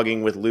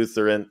dialoguing with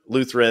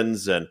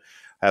Lutherans and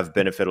have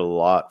benefited a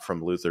lot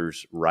from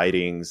Luther's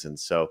writings, and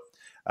so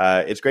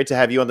it's great to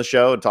have you on the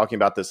show and talking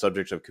about the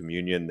subject of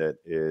communion that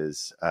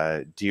is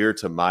dear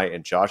to my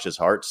and Josh's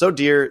heart. So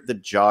dear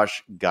that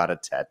Josh got a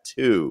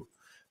tattoo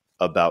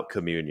about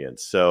communion.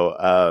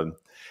 So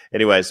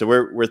anyway, so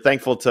we're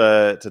thankful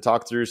to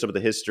talk through some of the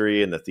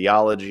history and the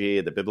theology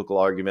and the biblical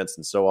arguments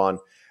and so on.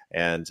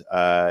 And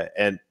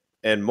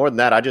more than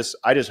that, I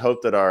just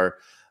hope that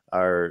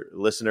our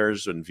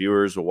listeners and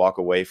viewers will walk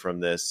away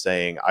from this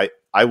saying,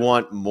 I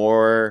want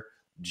more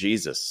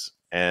Jesus,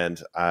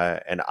 and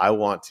I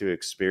want to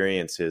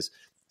experience his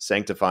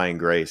sanctifying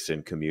grace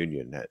in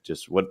communion.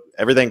 Just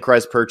everything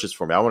Christ purchased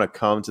for me. I want to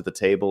come to the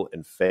table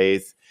in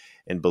faith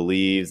and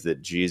believe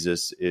that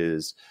Jesus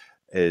is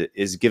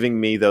giving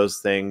me those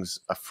things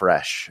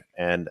afresh.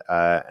 And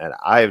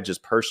I have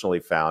just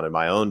personally found in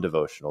my own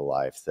devotional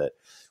life that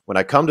when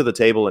I come to the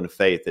table in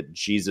faith, that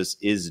Jesus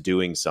is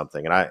doing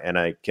something. And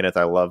I, Kenneth,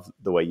 I love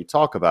the way you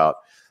talk about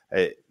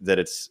that.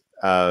 It's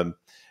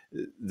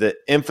the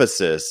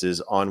emphasis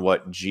is on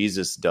what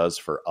Jesus does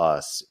for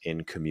us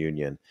in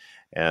communion,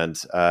 and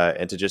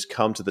to just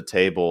come to the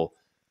table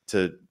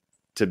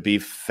to be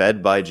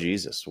fed by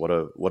Jesus. What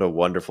a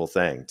wonderful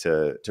thing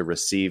to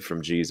receive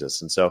from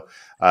Jesus. And so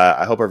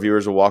I hope our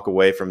viewers will walk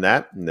away from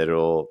that, and that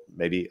it'll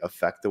maybe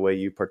affect the way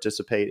you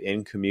participate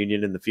in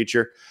communion in the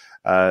future.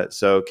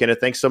 So Kenneth,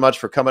 thanks so much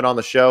for coming on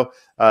the show.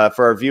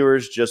 For our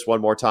viewers, just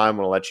one more time, I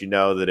want to let you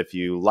know that if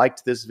you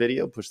liked this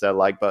video, push that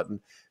like button.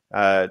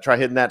 Try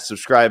hitting that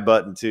subscribe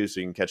button too, so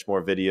you can catch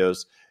more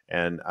videos.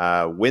 And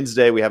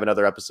Wednesday, we have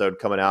another episode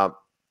coming out.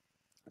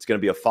 It's going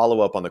to be a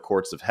follow-up on the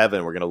courts of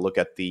heaven. We're going to look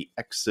at the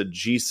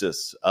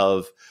exegesis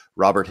of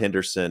Robert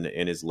Henderson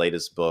in his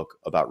latest book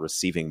about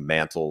receiving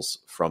mantles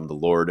from the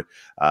Lord.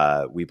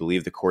 We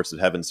believe the Courts of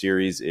Heaven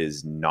series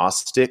is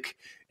Gnostic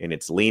in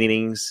its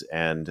leanings,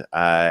 and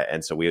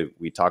so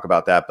we talk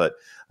about that. But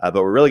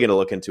we're really going to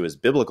look into his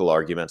biblical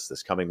arguments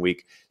this coming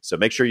week. So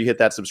make sure you hit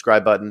that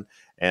subscribe button.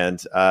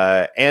 And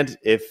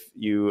if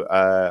you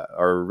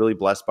are really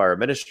blessed by our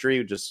ministry,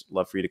 we'd just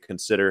love for you to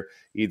consider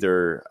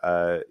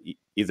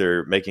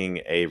either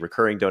making a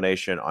recurring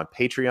donation on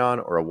Patreon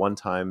or a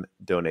one-time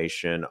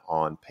donation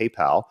on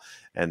PayPal.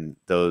 And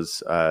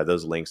those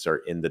links are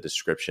in the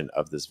description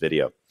of this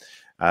video.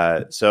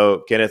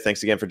 So Kenneth,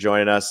 thanks again for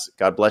joining us.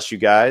 God bless you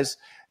guys,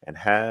 and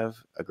have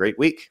a great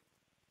week.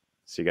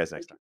 See you guys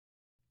next time.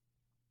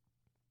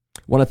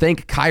 Want to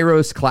thank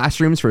Kairos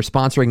Classrooms for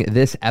sponsoring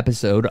this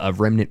episode of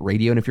Remnant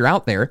Radio. And if you're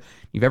out there,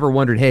 you've ever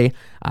wondered, hey,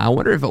 I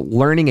wonder if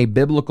learning a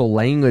biblical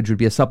language would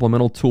be a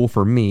supplemental tool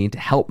for me to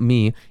help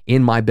me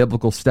in my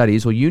biblical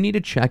studies. Well, you need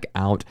to check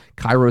out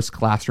Kairos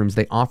Classrooms.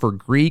 They offer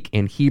Greek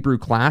and Hebrew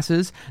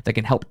classes that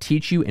can help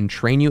teach you and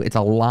train you. It's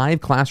a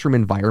live classroom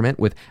environment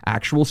with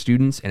actual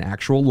students and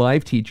actual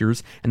live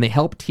teachers, and they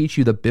help teach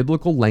you the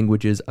biblical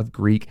languages of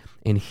Greek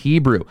and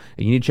Hebrew.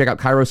 And you need to check out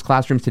Kairos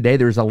Classrooms today.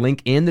 There's a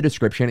link in the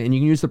description, and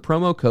you can use the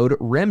promo code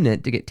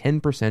REMNANT to get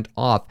 10%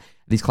 off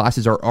These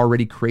classes are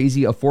already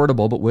crazy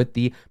affordable, but with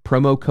the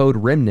promo code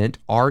REMNANT,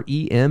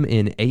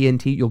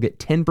 REMNANT, you'll get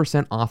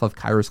 10% off of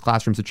Kairos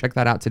Classroom. So check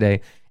that out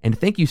today. And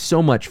thank you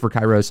so much for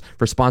Kairos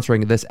for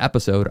sponsoring this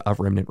episode of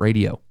Remnant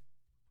Radio.